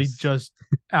actually thesis. just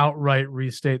outright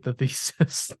restate the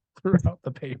thesis throughout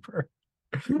the paper.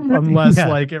 Unless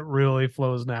like it really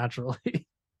flows naturally.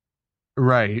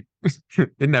 Right.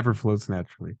 It never flows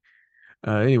naturally.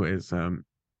 Anyways,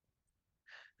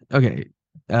 okay.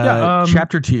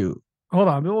 Chapter 2. Hold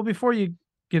on. Well, before you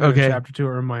get into Okay. chapter 2, it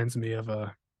reminds me of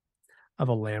a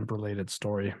lamp related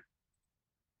story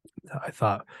that I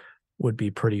thought would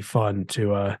be pretty fun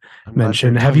to I'm glad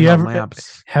mention. you're Have talking you about ever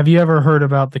lamps. have you ever heard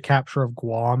about the capture of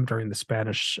Guam during the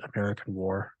Spanish-American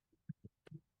War?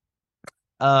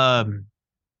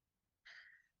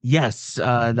 Yes,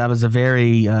 that was a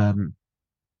very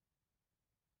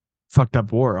fucked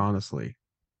up war, honestly.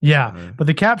 Yeah, but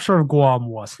the capture of Guam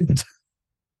wasn't.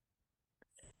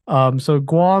 So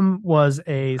Guam was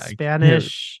a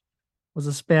Spanish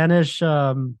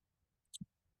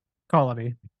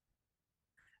colony,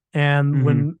 and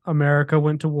when America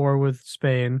went to war with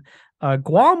Spain,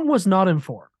 Guam was not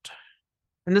informed.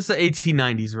 And this is the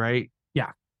 1890s, right?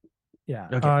 Yeah,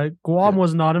 Okay. Guam Good.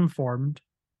 was not informed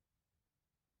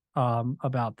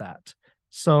about that.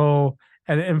 So,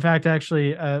 and in fact,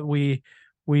 actually, we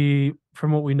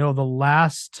from what we know, the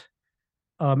last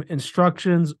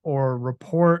instructions or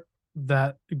report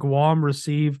that Guam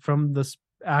received from the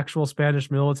actual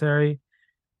Spanish military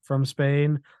from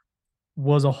Spain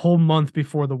was a whole month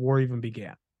before the war even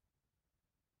began.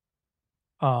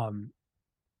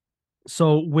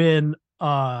 So when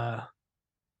the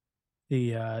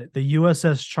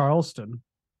USS Charleston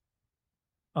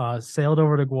sailed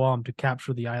over to Guam to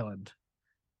capture the island,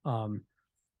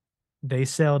 they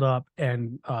sailed up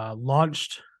and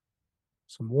launched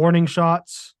some warning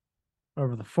shots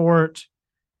over the fort.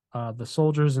 The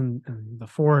soldiers in the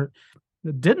fort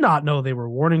did not know they were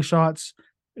warning shots,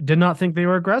 did not think they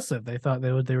were aggressive. They thought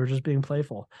they were just being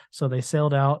playful. So they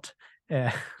sailed out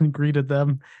and greeted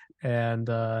them and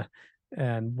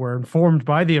were informed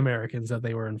by the Americans that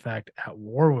they were in fact at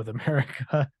war with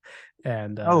America.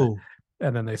 And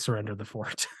then they surrendered the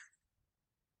fort.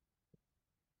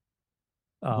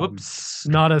 Whoops.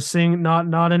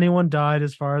 Not anyone died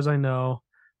as far as I know.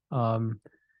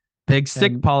 Big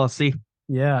stick policy.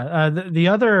 Yeah. The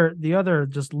other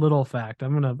just little fact.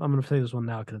 I'm gonna say this one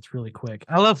now because it's really quick.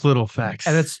 I love little facts.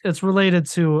 And it's related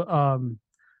to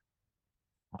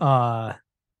no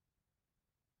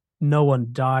one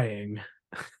dying.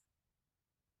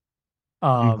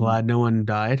 I'm glad no one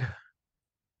died.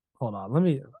 Hold on, let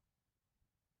me.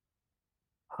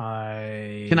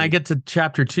 Can I get to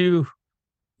chapter 2?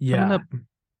 Yeah.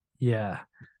 Yeah.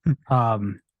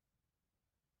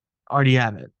 Already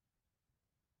have it.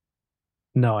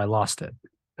 No, I lost it.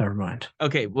 Never mind.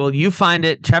 Okay, well, you find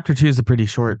it. Chapter 2 is a pretty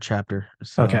short chapter.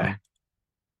 So Okay.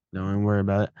 Don't worry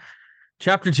about it.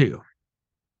 Chapter 2,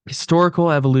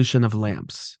 Historical Evolution of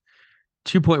Lamps.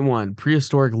 2.1,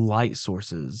 Prehistoric Light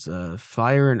Sources,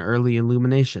 Fire and Early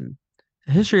Illumination.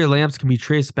 The history of lamps can be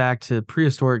traced back to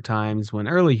prehistoric times when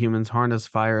early humans harnessed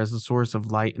fire as a source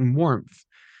of light and warmth.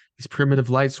 These primitive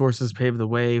light sources paved the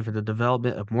way for the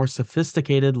development of more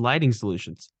sophisticated lighting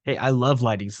solutions. Hey, I love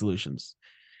lighting solutions.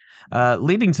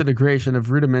 Leading to the creation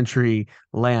of rudimentary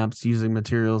lamps using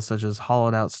materials such as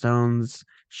hollowed out stones,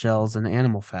 shells, and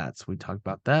animal fats. We talked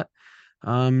about that.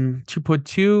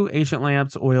 2.2, Ancient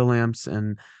lamps, oil lamps,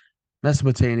 in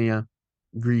Mesopotamia,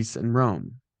 Greece, and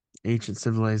Rome. Ancient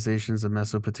civilizations of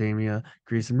Mesopotamia,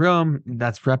 Greece, and Rome.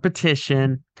 That's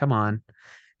repetition. Come on.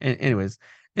 Anyways,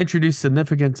 introduced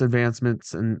significant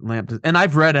advancements in lamp. And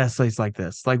I've read essays like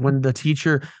this. Like when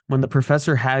the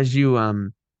professor has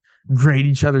you grade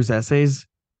each other's essays.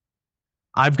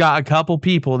 I've got a couple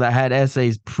people that had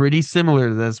essays pretty similar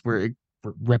to this where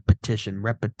repetition,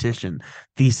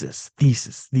 thesis,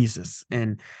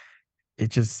 and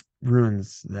it just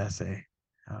ruins the essay.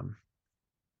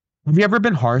 Have you ever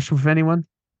been harsh with anyone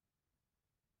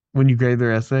when you grade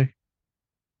their essay?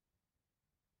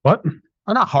 What?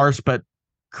 Well, not harsh, but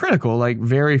critical, like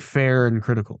very fair and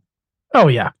critical. Oh,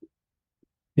 yeah.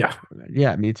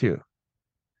 Yeah, me too.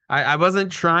 I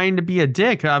wasn't trying to be a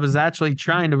dick. I was actually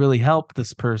trying to really help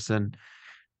this person.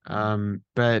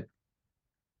 But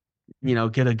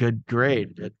get a good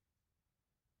grade.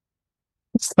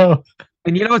 So,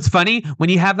 and it's funny when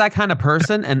you have that kind of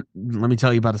person, and let me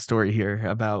tell you about a story here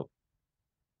about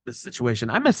this situation.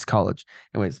 I missed college.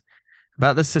 Anyways,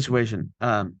 about this situation.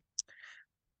 I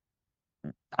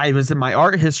was in my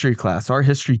art history class, art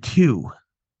history 2.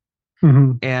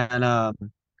 And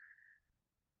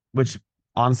which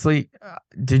honestly,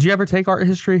 did you ever take art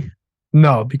history?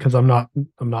 No, because I'm not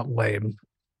lame.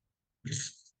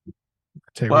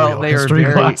 Well, they are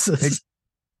classes.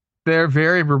 They're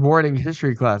very rewarding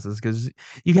history classes because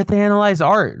you get to analyze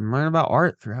art and learn about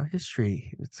art throughout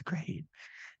history. It's great.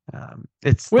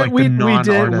 It's like the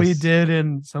non-artist. We did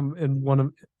in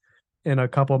a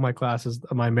couple of my classes,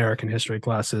 my American history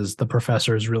classes. The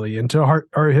professor is really into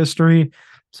art history,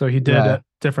 so he did at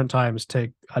different times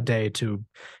take a day to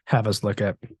have us look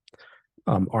at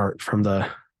art from the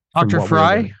Dr.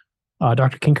 Fry.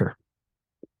 Dr. Kinker.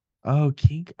 Oh,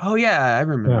 Kink. Oh yeah, I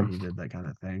remember Yeah. he did that kind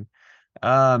of thing.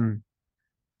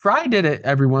 Fry did it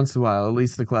every once in a while, at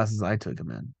least the classes I took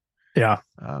him in. Yeah.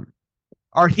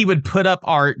 Or he would put up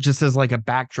art just as like a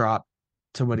backdrop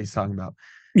to what he's talking about.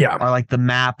 Yeah. Or like the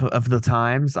map of the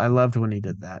times. I loved when he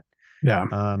did that. Yeah.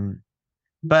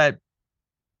 But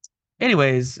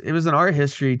anyways, it was an art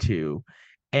history too.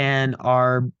 And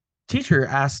our teacher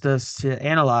asked us to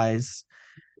analyze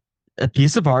a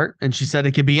piece of art, and she said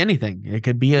it could be anything. It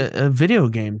could be a video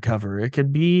game cover, it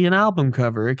could be an album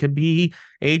cover, it could be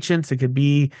ancients, it could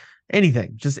be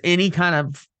anything, just any kind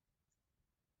of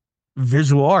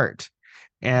visual art.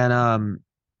 And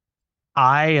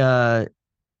I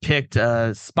picked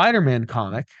a Spider-Man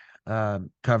comic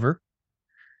cover,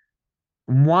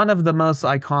 one of the most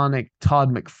iconic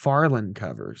Todd McFarlane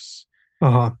covers.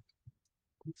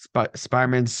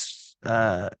 Spider-Man's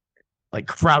like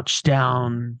crouched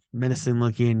down, menacing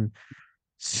looking,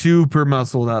 super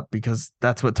muscled up, because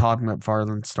that's what Todd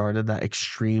McFarlane started, that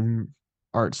extreme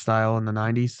art style in the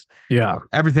 90s. Yeah.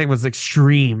 Everything was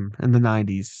extreme in the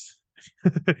 90s.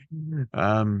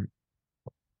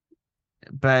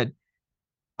 But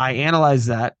I analyzed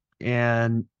that,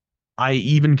 and I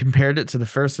even compared it to the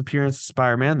first appearance of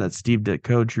Spider-Man that Steve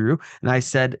Ditko drew. And I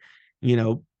said,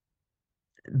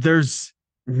 there's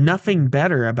nothing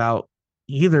better about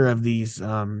either of these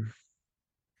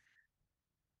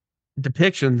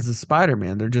depictions of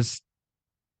Spider-Man. They're just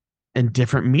in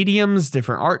different mediums,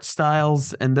 different art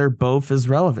styles, and they're both as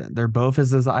relevant. They're both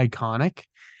as iconic.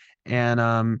 And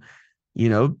Todd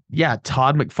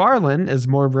McFarlane is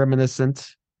more reminiscent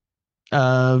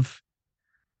of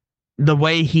the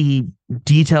way he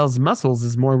details muscles,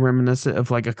 is more reminiscent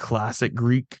of like a classic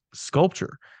Greek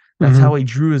sculpture. That's how he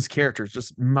drew his characters,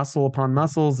 just muscle upon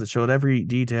muscles. It showed every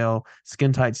detail,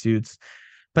 skin tight suits.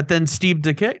 But then Steve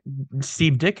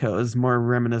Ditko is more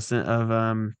reminiscent of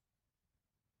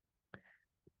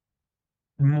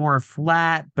more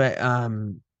flat but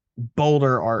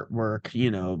bolder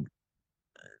artwork,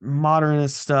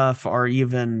 modernist stuff, or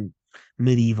even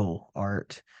medieval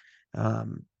art.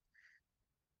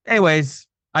 Anyways,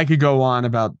 I could go on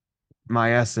about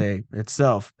my essay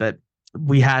itself, but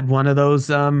we had one of those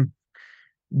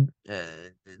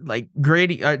like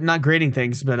grading, not grading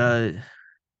things, but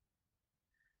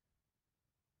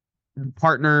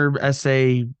partner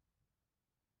essay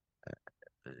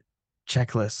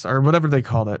checklists, or whatever they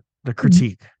called it, the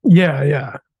critique.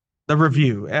 Yeah.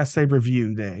 The essay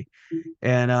review day.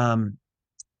 And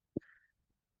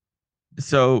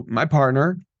so my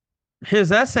partner,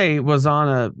 his essay was on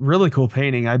a really cool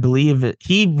painting. I believe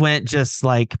he went just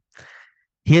like,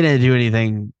 he didn't do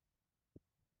anything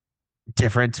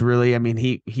different, really. I mean,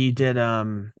 he did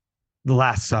The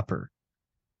Last Supper.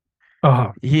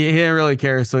 He didn't really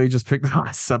care, so he just picked The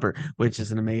Last Supper, which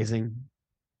is an amazing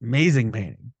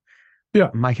painting.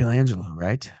 Yeah. Michelangelo,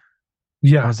 right?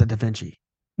 Yeah. Or was it Da Vinci?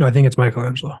 No, I think it's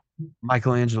Michelangelo.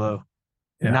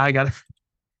 Yeah. Now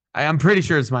I'm pretty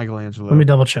sure it's Michelangelo. Let me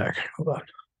double check. Hold on.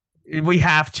 We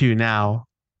have to now.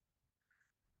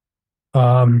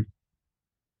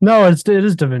 No, it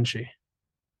is Da Vinci.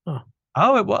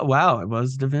 Oh, it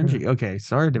was Da Vinci. Okay,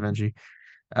 sorry, Da Vinci.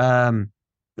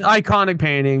 Iconic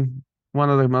painting, one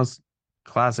of the most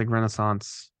classic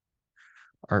Renaissance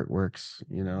artworks,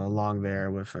 along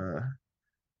there with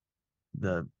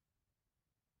the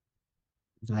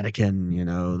Vatican,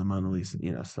 the Mona Lisa,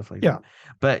 stuff like that.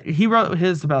 But he wrote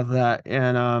his about that,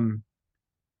 and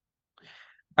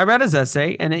I read his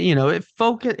essay, and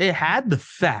it had the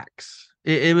facts.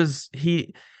 It was,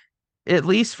 at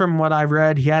least from what I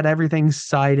read, he had everything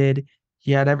cited.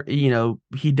 He had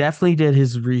he definitely did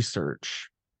his research.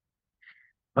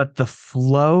 But the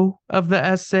flow of the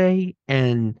essay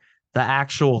and the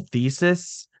actual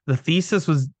thesis, the thesis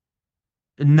was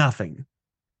nothing.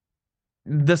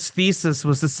 This thesis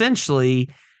was essentially,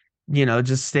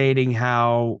 just stating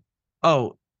how,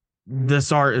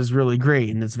 this art is really great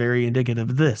and it's very indicative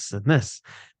of this and this.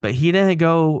 But he didn't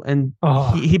go and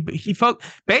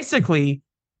basically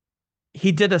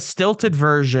he did a stilted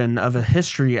version of a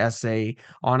history essay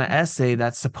on an essay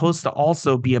that's supposed to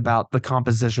also be about the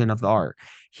composition of the art.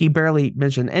 He barely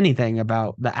mentioned anything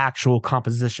about the actual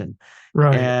composition.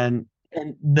 Right. And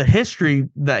the history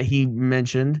that he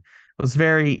mentioned was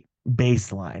very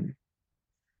baseline.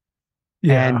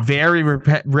 Yeah. And very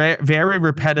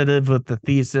repetitive with the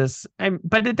thesis.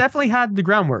 But it definitely had the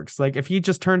groundworks. Like if you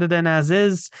just turned it in as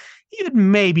is, you'd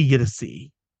maybe get a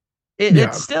C.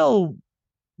 It still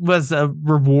was a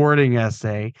rewarding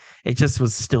essay. It just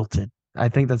was stilted. I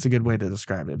think that's a good way to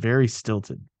describe it. Very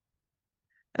stilted.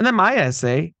 And then my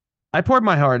essay, I poured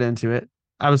my heart into it.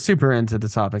 I was super into the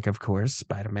topic, of course,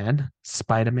 Spider-Man,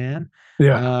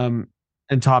 Yeah.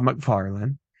 and Todd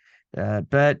McFarlane.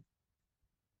 But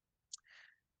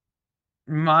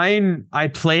mine, I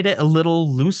played it a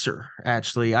little looser,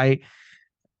 actually. Well,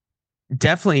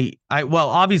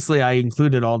 obviously I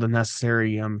included all the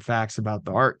necessary facts about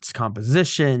the art's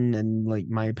composition and like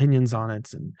my opinions on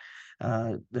it and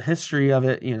the history of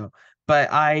it, but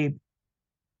I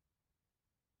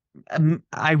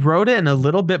wrote it in a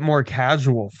little bit more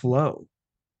casual flow.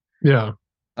 Yeah.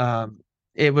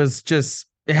 It was just,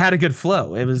 it had a good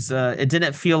flow. It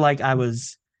didn't feel like I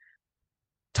was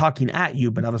talking at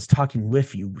you, but I was talking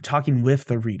with you, talking with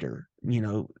the reader.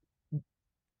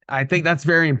 I think that's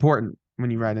very important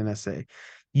when you write an essay.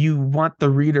 You want the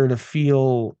reader to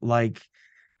feel like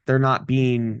they're not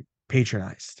being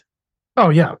patronized. Oh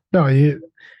yeah. No,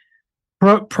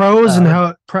 prose and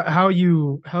Uh, how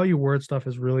you word stuff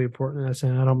is really important.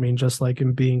 I don't mean just like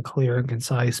in being clear and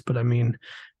concise, but I mean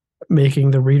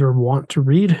making the reader want to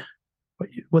read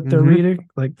what they're Mhm. reading.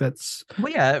 Like that's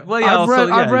Well, yeah.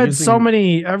 I've read using, so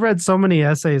many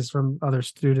essays from other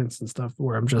students and stuff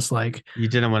where I'm just like, you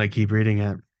didn't want to keep reading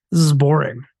it, this is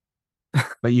boring.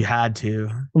 but you had to.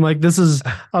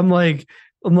 I'm like,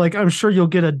 I'm sure you'll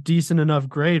get a decent enough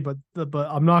grade, but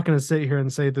I'm not going to sit here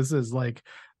and say this is like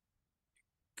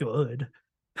good.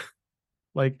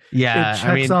 Like it Yeah, I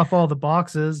checks mean, off all the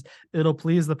boxes. It'll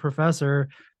please the professor.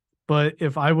 But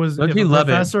if don't if a you love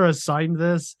it? professor assigned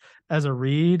this as a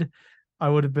read, I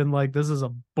would have been like, this is a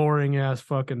boring ass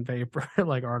fucking paper,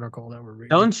 like article that we're reading.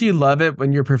 Don't you love it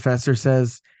when your professor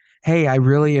says, "Hey, I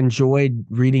really enjoyed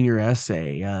reading your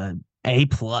essay. A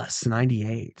plus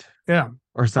 98 Yeah.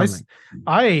 or something."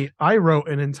 I did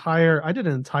an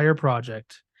entire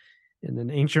project in an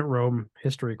ancient Rome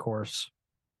history course.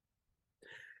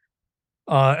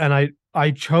 And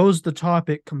I chose the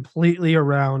topic completely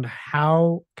around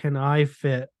how can I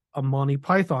fit a Monty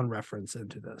Python reference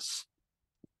into this.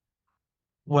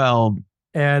 Well,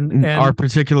 And our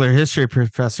particular history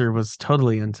professor was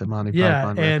totally into Monty yeah,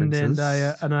 Python and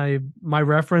references. my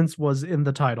reference was in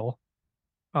the title.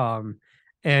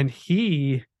 And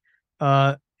he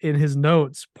in his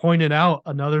notes pointed out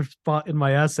another spot in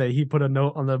my essay. He put a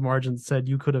note on the margin that said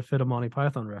you could have fit a Monty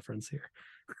Python reference here.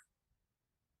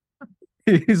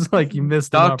 He's like, you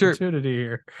missed an Doctor, opportunity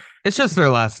here. it's just their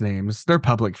last names. They're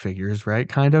public figures, right?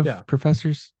 Kind of Yeah.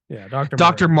 professors. Yeah, Dr.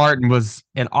 Dr. Martin was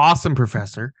an awesome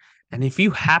professor. And if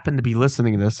you happen to be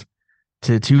listening to this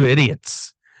to two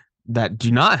idiots that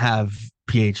do not have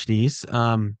PhDs,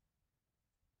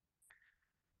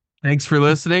 thanks for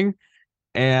listening.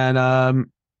 And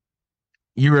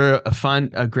you were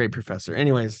a great professor.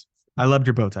 Anyways, I loved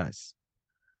your bow ties.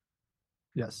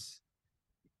 Yes.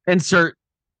 Insert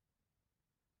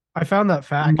I found that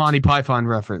fact Monty Python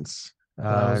reference. that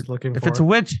I was looking if for. it's a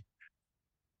witch,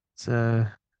 it's I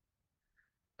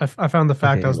found the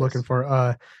fact okay, I was looking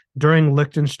for. During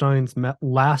Liechtenstein's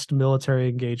last military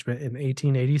engagement in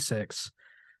 1886,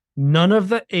 none of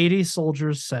the 80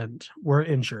 soldiers sent were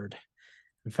injured.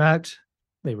 In fact,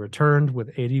 they returned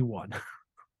with 81.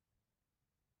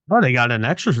 Oh, they got an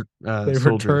extra They soldier.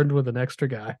 returned with an extra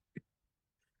guy.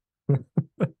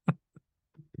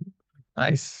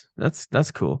 Nice.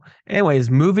 That's cool. Anyways,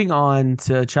 moving on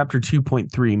to chapter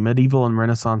 2.3, medieval and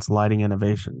Renaissance lighting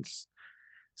innovations.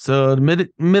 So the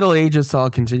Middle Ages saw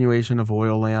a continuation of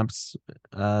oil lamps,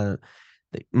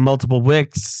 multiple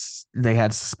wicks. They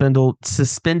had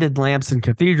suspended lamps in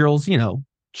cathedrals,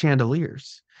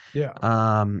 chandeliers. Yeah.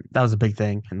 That was a big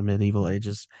thing in the medieval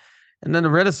ages. And then the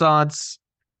Renaissance,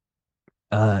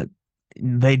 the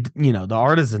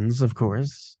artisans, of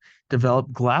course,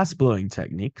 developed glass blowing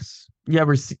techniques. You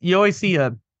always see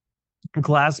a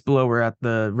glass blower at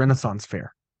the Renaissance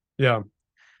fair. Yeah.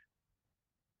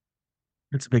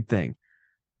 It's a big thing.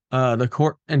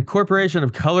 The incorporation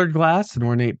of colored glass and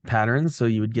ornate patterns, so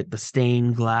you would get the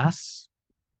stained glass.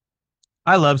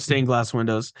 I love stained glass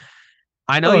windows.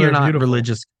 I know you're not beautiful.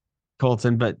 religious,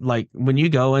 Colton, but like when you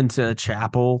go into a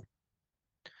chapel,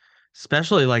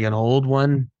 especially like an old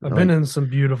one, I've been in some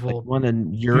beautiful like one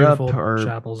in Europe beautiful or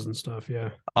chapels and stuff.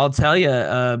 Yeah. I'll tell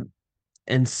you,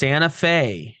 in Santa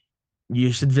Fe,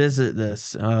 you should visit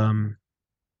this.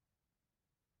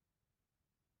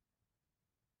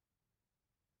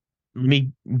 Let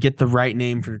me get the right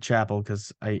name for the chapel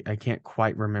because I can't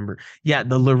quite remember. Yeah,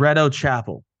 the Loretto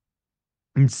Chapel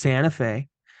in Santa Fe.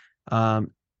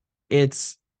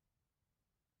 It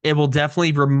will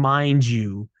definitely remind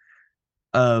you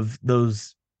of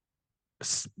those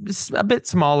a bit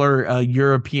smaller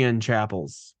European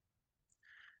chapels.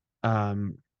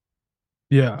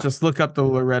 Yeah. Just look up the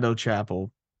Loretto Chapel.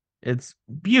 It's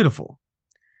beautiful.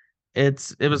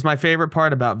 it was my favorite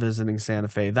part about visiting Santa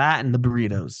Fe, that and the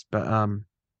burritos. But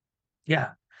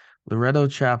yeah, Loretto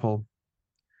Chapel,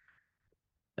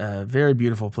 very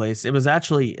beautiful place. It was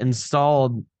actually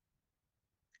installed,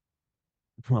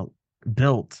 well,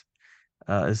 built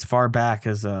as far back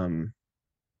as the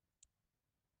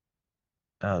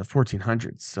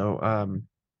 1400s. So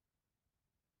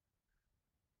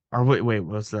or wait,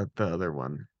 was that the other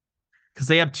one? Because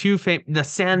they have the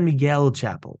San Miguel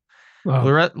Chapel.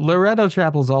 Oh, Loretto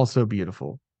Chapel is also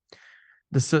beautiful.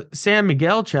 The San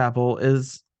Miguel Chapel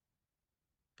is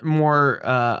more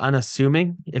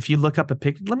unassuming. If you look up a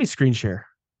picture, let me screen share.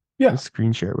 yeah. I'll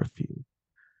screen share with you.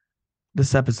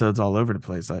 This episode's all over the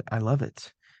place. I love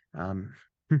it. I've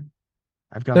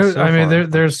gone so far.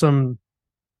 There's some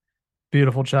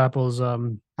beautiful chapels.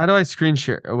 How do I screen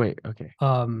share? Oh wait, okay.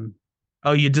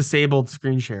 Oh, you disabled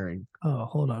screen sharing. Oh,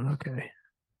 hold on. Okay.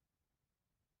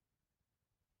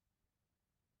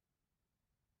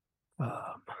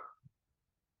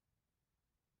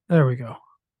 There we go.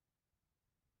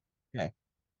 Okay.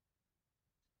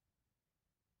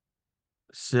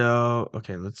 So,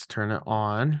 okay, let's turn it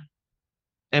on.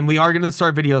 And we are going to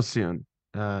start video soon.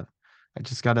 I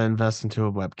just got to invest into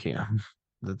a webcam.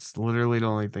 That's literally the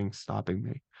only thing stopping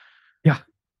me. Yeah.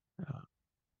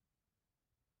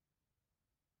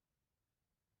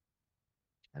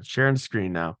 Sharing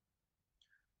screen now.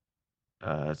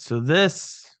 So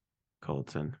this,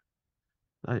 Colton,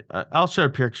 I'll show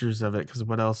pictures of it because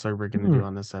what else are we going to do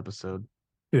on this episode?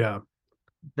 Yeah.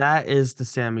 That is the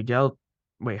San Miguel.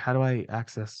 Wait, how do I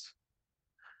access?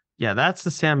 Yeah, that's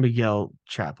the San Miguel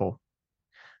Chapel.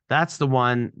 That's the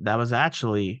one that was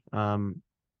actually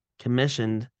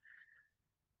commissioned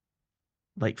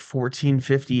like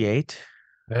 1458.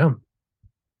 Yeah.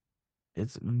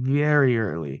 It's very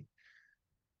early.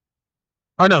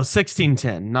 Oh no,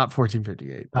 1610, not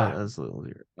 1458. That was a little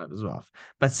weird. That was off.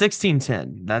 But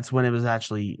 1610, that's when it was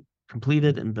actually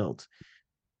completed and built.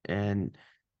 And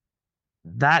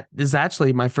that is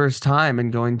actually my first time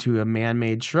in going to a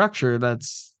man-made structure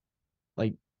that's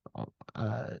like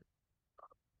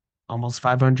almost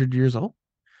 500 years old.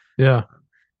 Yeah.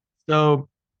 So,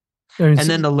 and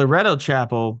then the Loretto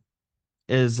Chapel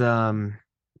is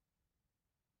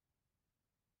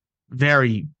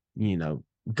very,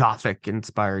 Gothic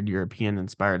inspired, European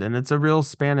inspired, and it's a real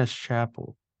Spanish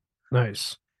chapel.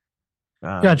 Nice.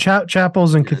 Yeah,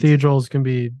 chapels and cathedrals can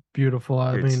be beautiful.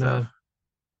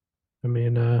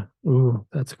 Ooh,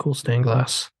 that's a cool stained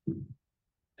glass.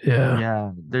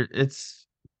 Yeah. There's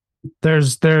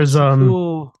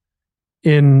cool.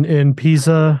 in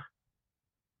Pisa,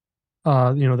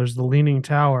 there's the Leaning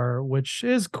Tower, which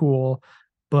is cool,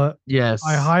 but yes,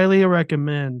 I highly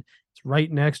recommend. It's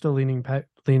right next to Leaning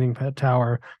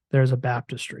Tower. There's a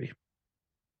baptistry,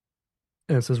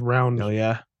 and it's this round,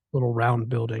 little round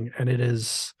building, and it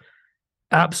is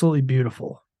absolutely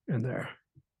beautiful in there.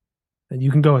 And you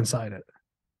can go inside it.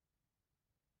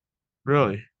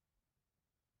 Really?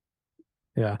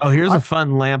 Yeah. Oh, here's a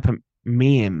fun lamp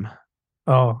meme.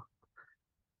 Oh,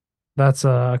 that's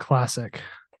a classic.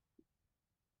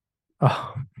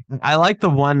 Oh, I like the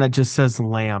one that just says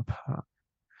lamp.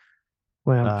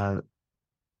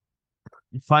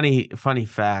 Funny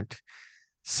fact.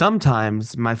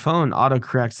 Sometimes my phone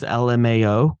autocorrects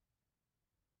LMAO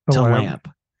to lamp.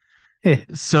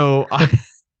 So I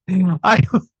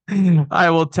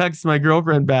will text my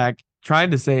girlfriend back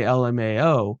trying to say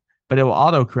LMAO, but it will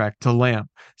autocorrect to lamp.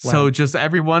 So just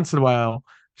every once in a while,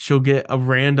 she'll get a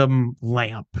random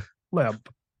lamp.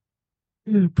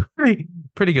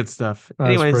 Pretty good stuff.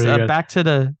 Anyways, back to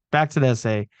the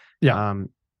essay. Yeah.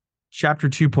 Chapter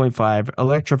 2.5,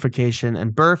 electrification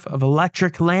and birth of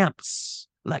electric lamps.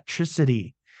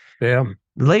 Electricity. Damn.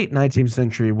 The late 19th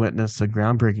century witnessed a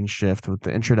groundbreaking shift with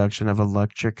the introduction of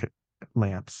electric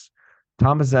lamps.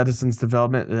 Thomas Edison's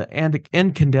development of the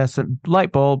incandescent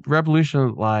light bulb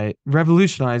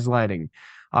revolutionized lighting,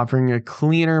 offering a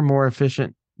cleaner, more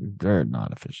efficient, they're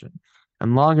not efficient,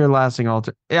 and longer lasting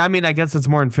I guess it's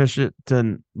more efficient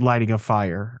than lighting a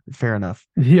fire. Fair enough.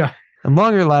 Yeah. And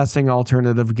longer lasting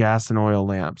alternative gas and oil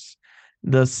lamps.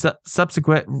 The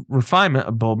subsequent refinement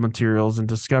of bulb materials and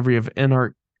discovery of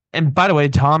inert. And by the way,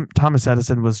 Thomas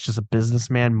Edison was just a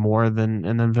businessman more than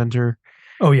an inventor.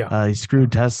 Oh yeah. He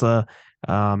screwed Tesla.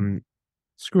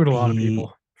 Screwed a lot of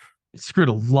people. Screwed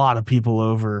a lot of people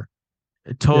over.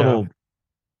 A total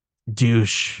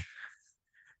douche.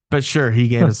 But sure, he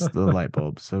gave us the light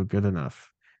bulb, so good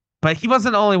enough. But he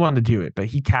wasn't the only one to do it, but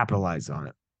he capitalized on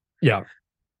it. Yeah.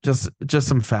 Just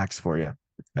some facts for you.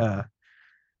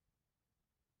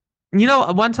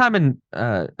 One time in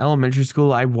elementary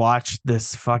school, I watched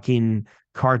this fucking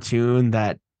cartoon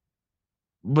that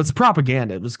was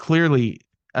propaganda. It was clearly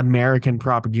American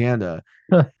propaganda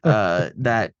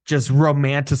that just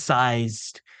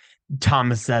romanticized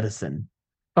Thomas Edison.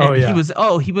 Oh, And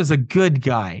yeah. he was a good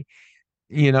guy,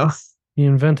 you know. He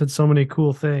invented so many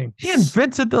cool things. He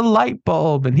invented the light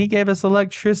bulb and he gave us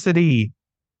electricity.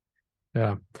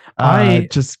 Yeah. I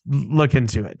just look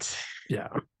into it. Yeah.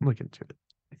 Look into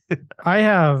it. I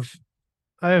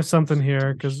have something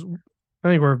here because I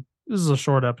think this is a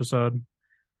short episode.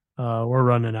 We're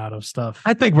running out of stuff.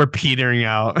 I think we're petering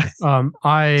out.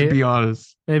 To be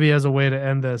honest, maybe as a way to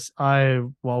end this,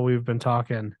 while we've been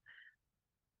talking,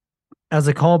 as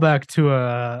a callback to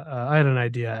I had an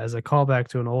idea as a callback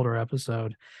to an older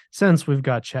episode. Since we've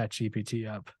got ChatGPT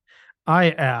up,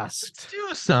 I asked, let's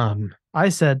do some. I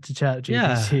said to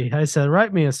ChatGPT, I said,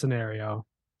 write me a scenario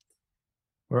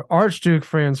where Archduke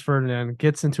Franz Ferdinand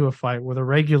gets into a fight with a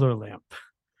regular lamp.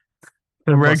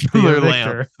 A regular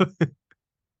lamp.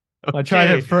 I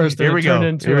tried it first, and it turned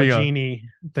into a go. genie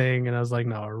thing, and I was like,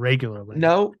 no, a regular lamp.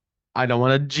 No, I don't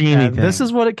want a genie thing. This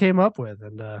is what it came up with,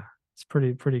 and it's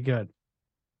pretty good.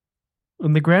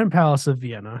 In the Grand Palace of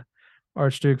Vienna,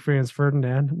 Archduke Franz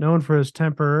Ferdinand, known for his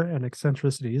temper and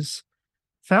eccentricities,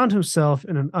 found himself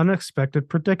in an unexpected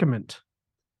predicament.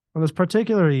 On this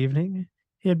particular evening,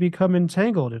 he had become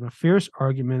entangled in a fierce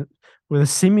argument with a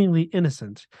seemingly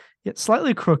innocent, yet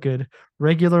slightly crooked,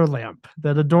 regular lamp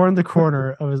that adorned the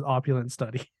corner of his opulent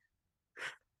study.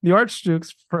 The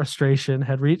Archduke's frustration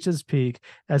had reached its peak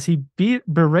as he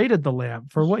berated the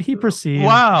lamp for what he perceived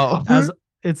as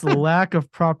its lack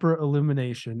of proper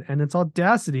illumination and its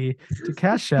audacity to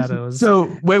cast shadows.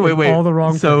 So wait, all the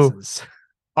wrong places.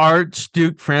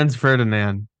 Archduke Franz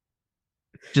Ferdinand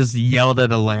just yelled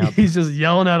at a lamp. He's just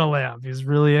yelling at a lamp. He's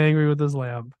really angry with his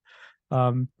lamp.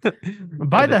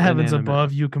 By the heavens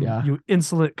above, you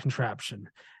insolent contraption,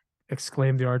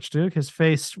 exclaimed the Archduke, his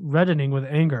face reddening with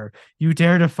anger. You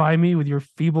dare defy me with your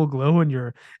feeble glow and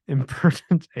your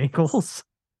impertinent ankles?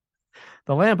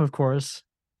 The lamp, of course,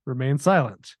 remained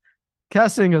silent,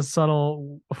 casting a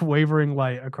subtle, wavering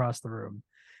light across the room.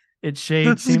 Its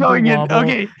shade seemed to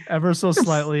wobble ever so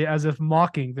slightly, as if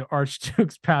mocking the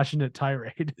Archduke's passionate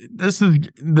tirade.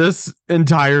 This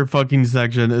entire fucking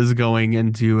section is going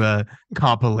into a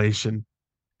compilation.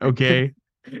 Okay.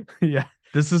 Yeah.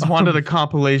 This is one of the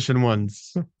compilation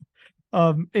ones.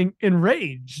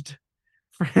 Enraged,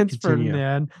 Franz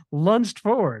Ferdinand lunged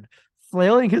forward,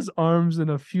 flailing his arms in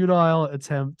a futile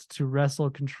attempt to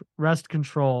wrest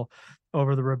control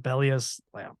over the rebellious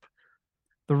lamp.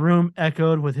 The room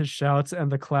echoed with his shouts and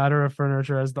the clatter of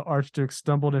furniture as the Archduke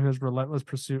stumbled in his relentless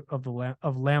pursuit of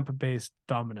lamp-based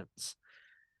dominance.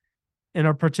 In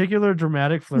a particular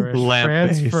dramatic flourish,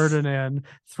 Franz Ferdinand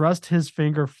thrust his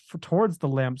finger towards the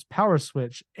lamp's power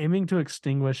switch, aiming to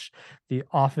extinguish the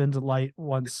oftened light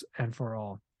once and for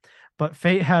all. But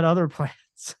fate had other plans.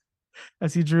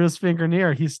 As he drew his finger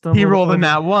near, he stumbled. He rolled in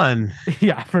that one.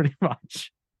 Yeah, pretty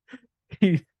much.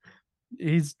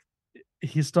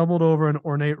 He stumbled over an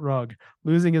ornate rug,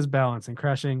 losing his balance and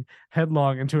crashing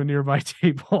headlong into a nearby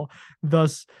table,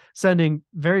 thus sending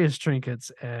various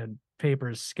trinkets and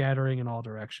papers scattering in all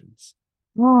directions.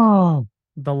 Whoa.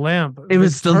 The lamp. It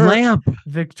was the lamp.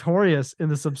 Victorious in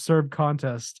this absurd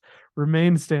contest,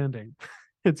 remained standing,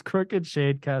 its crooked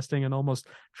shade casting an almost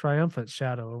triumphant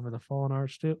shadow over the fallen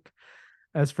Archduke.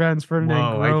 As Franz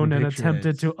Ferdinand groaned and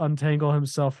attempted to untangle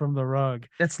himself from the rug.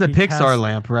 That's the Pixar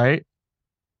lamp, right?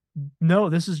 No,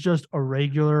 this is just a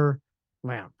regular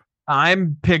lamp.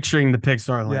 I'm picturing the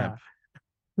Pixar lamp.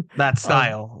 Yeah. That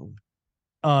style.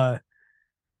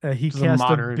 He cast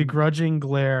a begrudging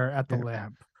glare at the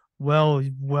lamp. Well,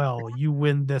 you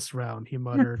win this round, he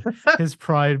muttered, his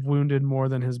pride wounded more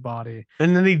than his body.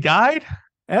 And then he died?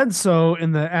 And so,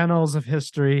 in the annals of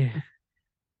history,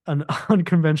 an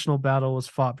unconventional battle was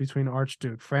fought between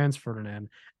Archduke Franz Ferdinand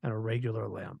and a regular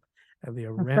lamp. And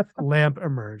the lamp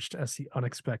emerged as the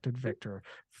unexpected victor,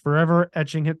 forever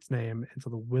etching its name into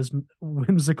the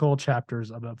whimsical chapters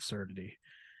of absurdity.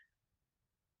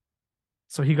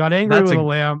 So he got angry with a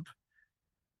lamp,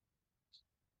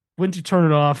 went to turn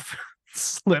it off,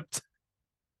 slipped,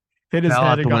 hit his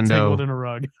head, and got tangled in a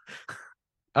rug.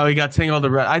 Oh, he got tangled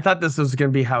in a rug. I thought this was going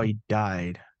to be how he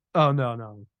died. Oh,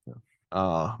 no.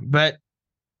 Oh, but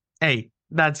hey,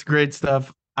 that's great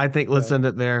stuff. I think let's end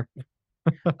it there.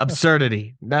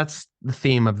 Absurdity. That's the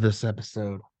theme of this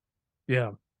episode.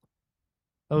 Yeah.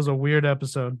 That was a weird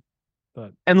episode.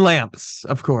 And lamps,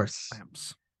 of course.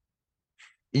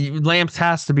 Lamps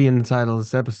has to be in the title of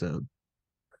this episode.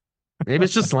 Maybe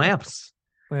it's just lamps.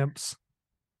 Lamps.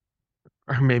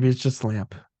 Or maybe it's just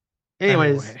lamp.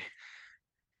 Anyways,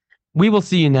 we will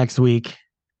see you next week.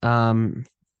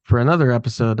 for another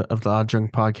episode of the Odd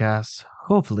Drunk Podcast.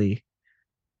 Hopefully,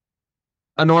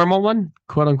 a normal one,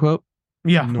 quote unquote.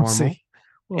 Yeah, Normal. we'll see.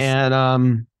 We'll see.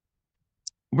 And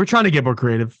we're trying to get more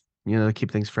creative, to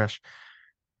keep things fresh.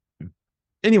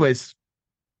 Anyways,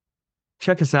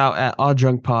 check us out at Odd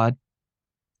Drunk Pod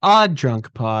on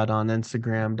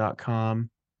Instagram.com.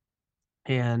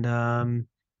 And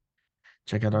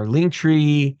check out our link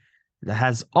tree that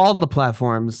has all the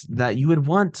platforms that you would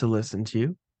want to listen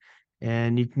to.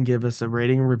 And you can give us a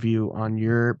rating and review on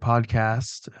your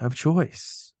podcast of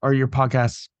choice or your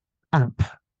podcast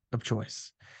app of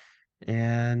choice.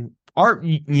 And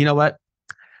you know what?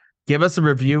 Give us a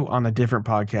review on a different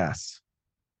podcast.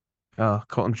 Oh,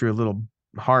 Colton drew a little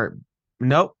heart.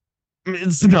 Nope,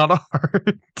 it's not a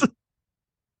heart.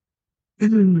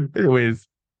 Anyways,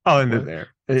 I'll end it there.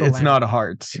 It's not a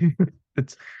heart.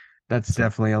 That's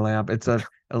definitely a lamp. It's a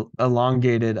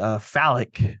elongated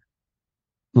phallic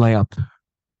lamp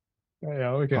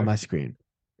on my screen.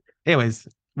 Anyways,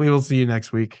 we will see you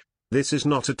next week. This is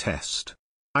not a test.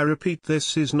 I repeat,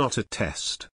 this is not a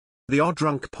test. The Odd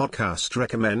Drunk Podcast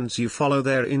recommends you follow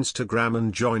their Instagram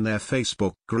and join their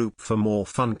Facebook group for more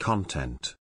fun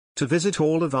content. To visit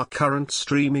all of our current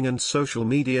streaming and social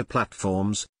media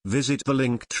platforms, visit the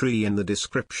link tree in the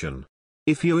description.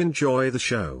 If you enjoy the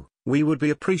show, we would be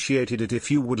appreciated it if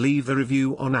you would leave a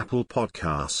review on Apple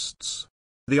Podcasts.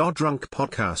 The Odd Drunk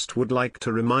Podcast would like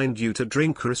to remind you to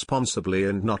drink responsibly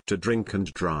and not to drink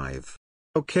and drive.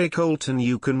 Okay, Colton,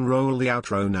 you can roll the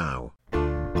outro now.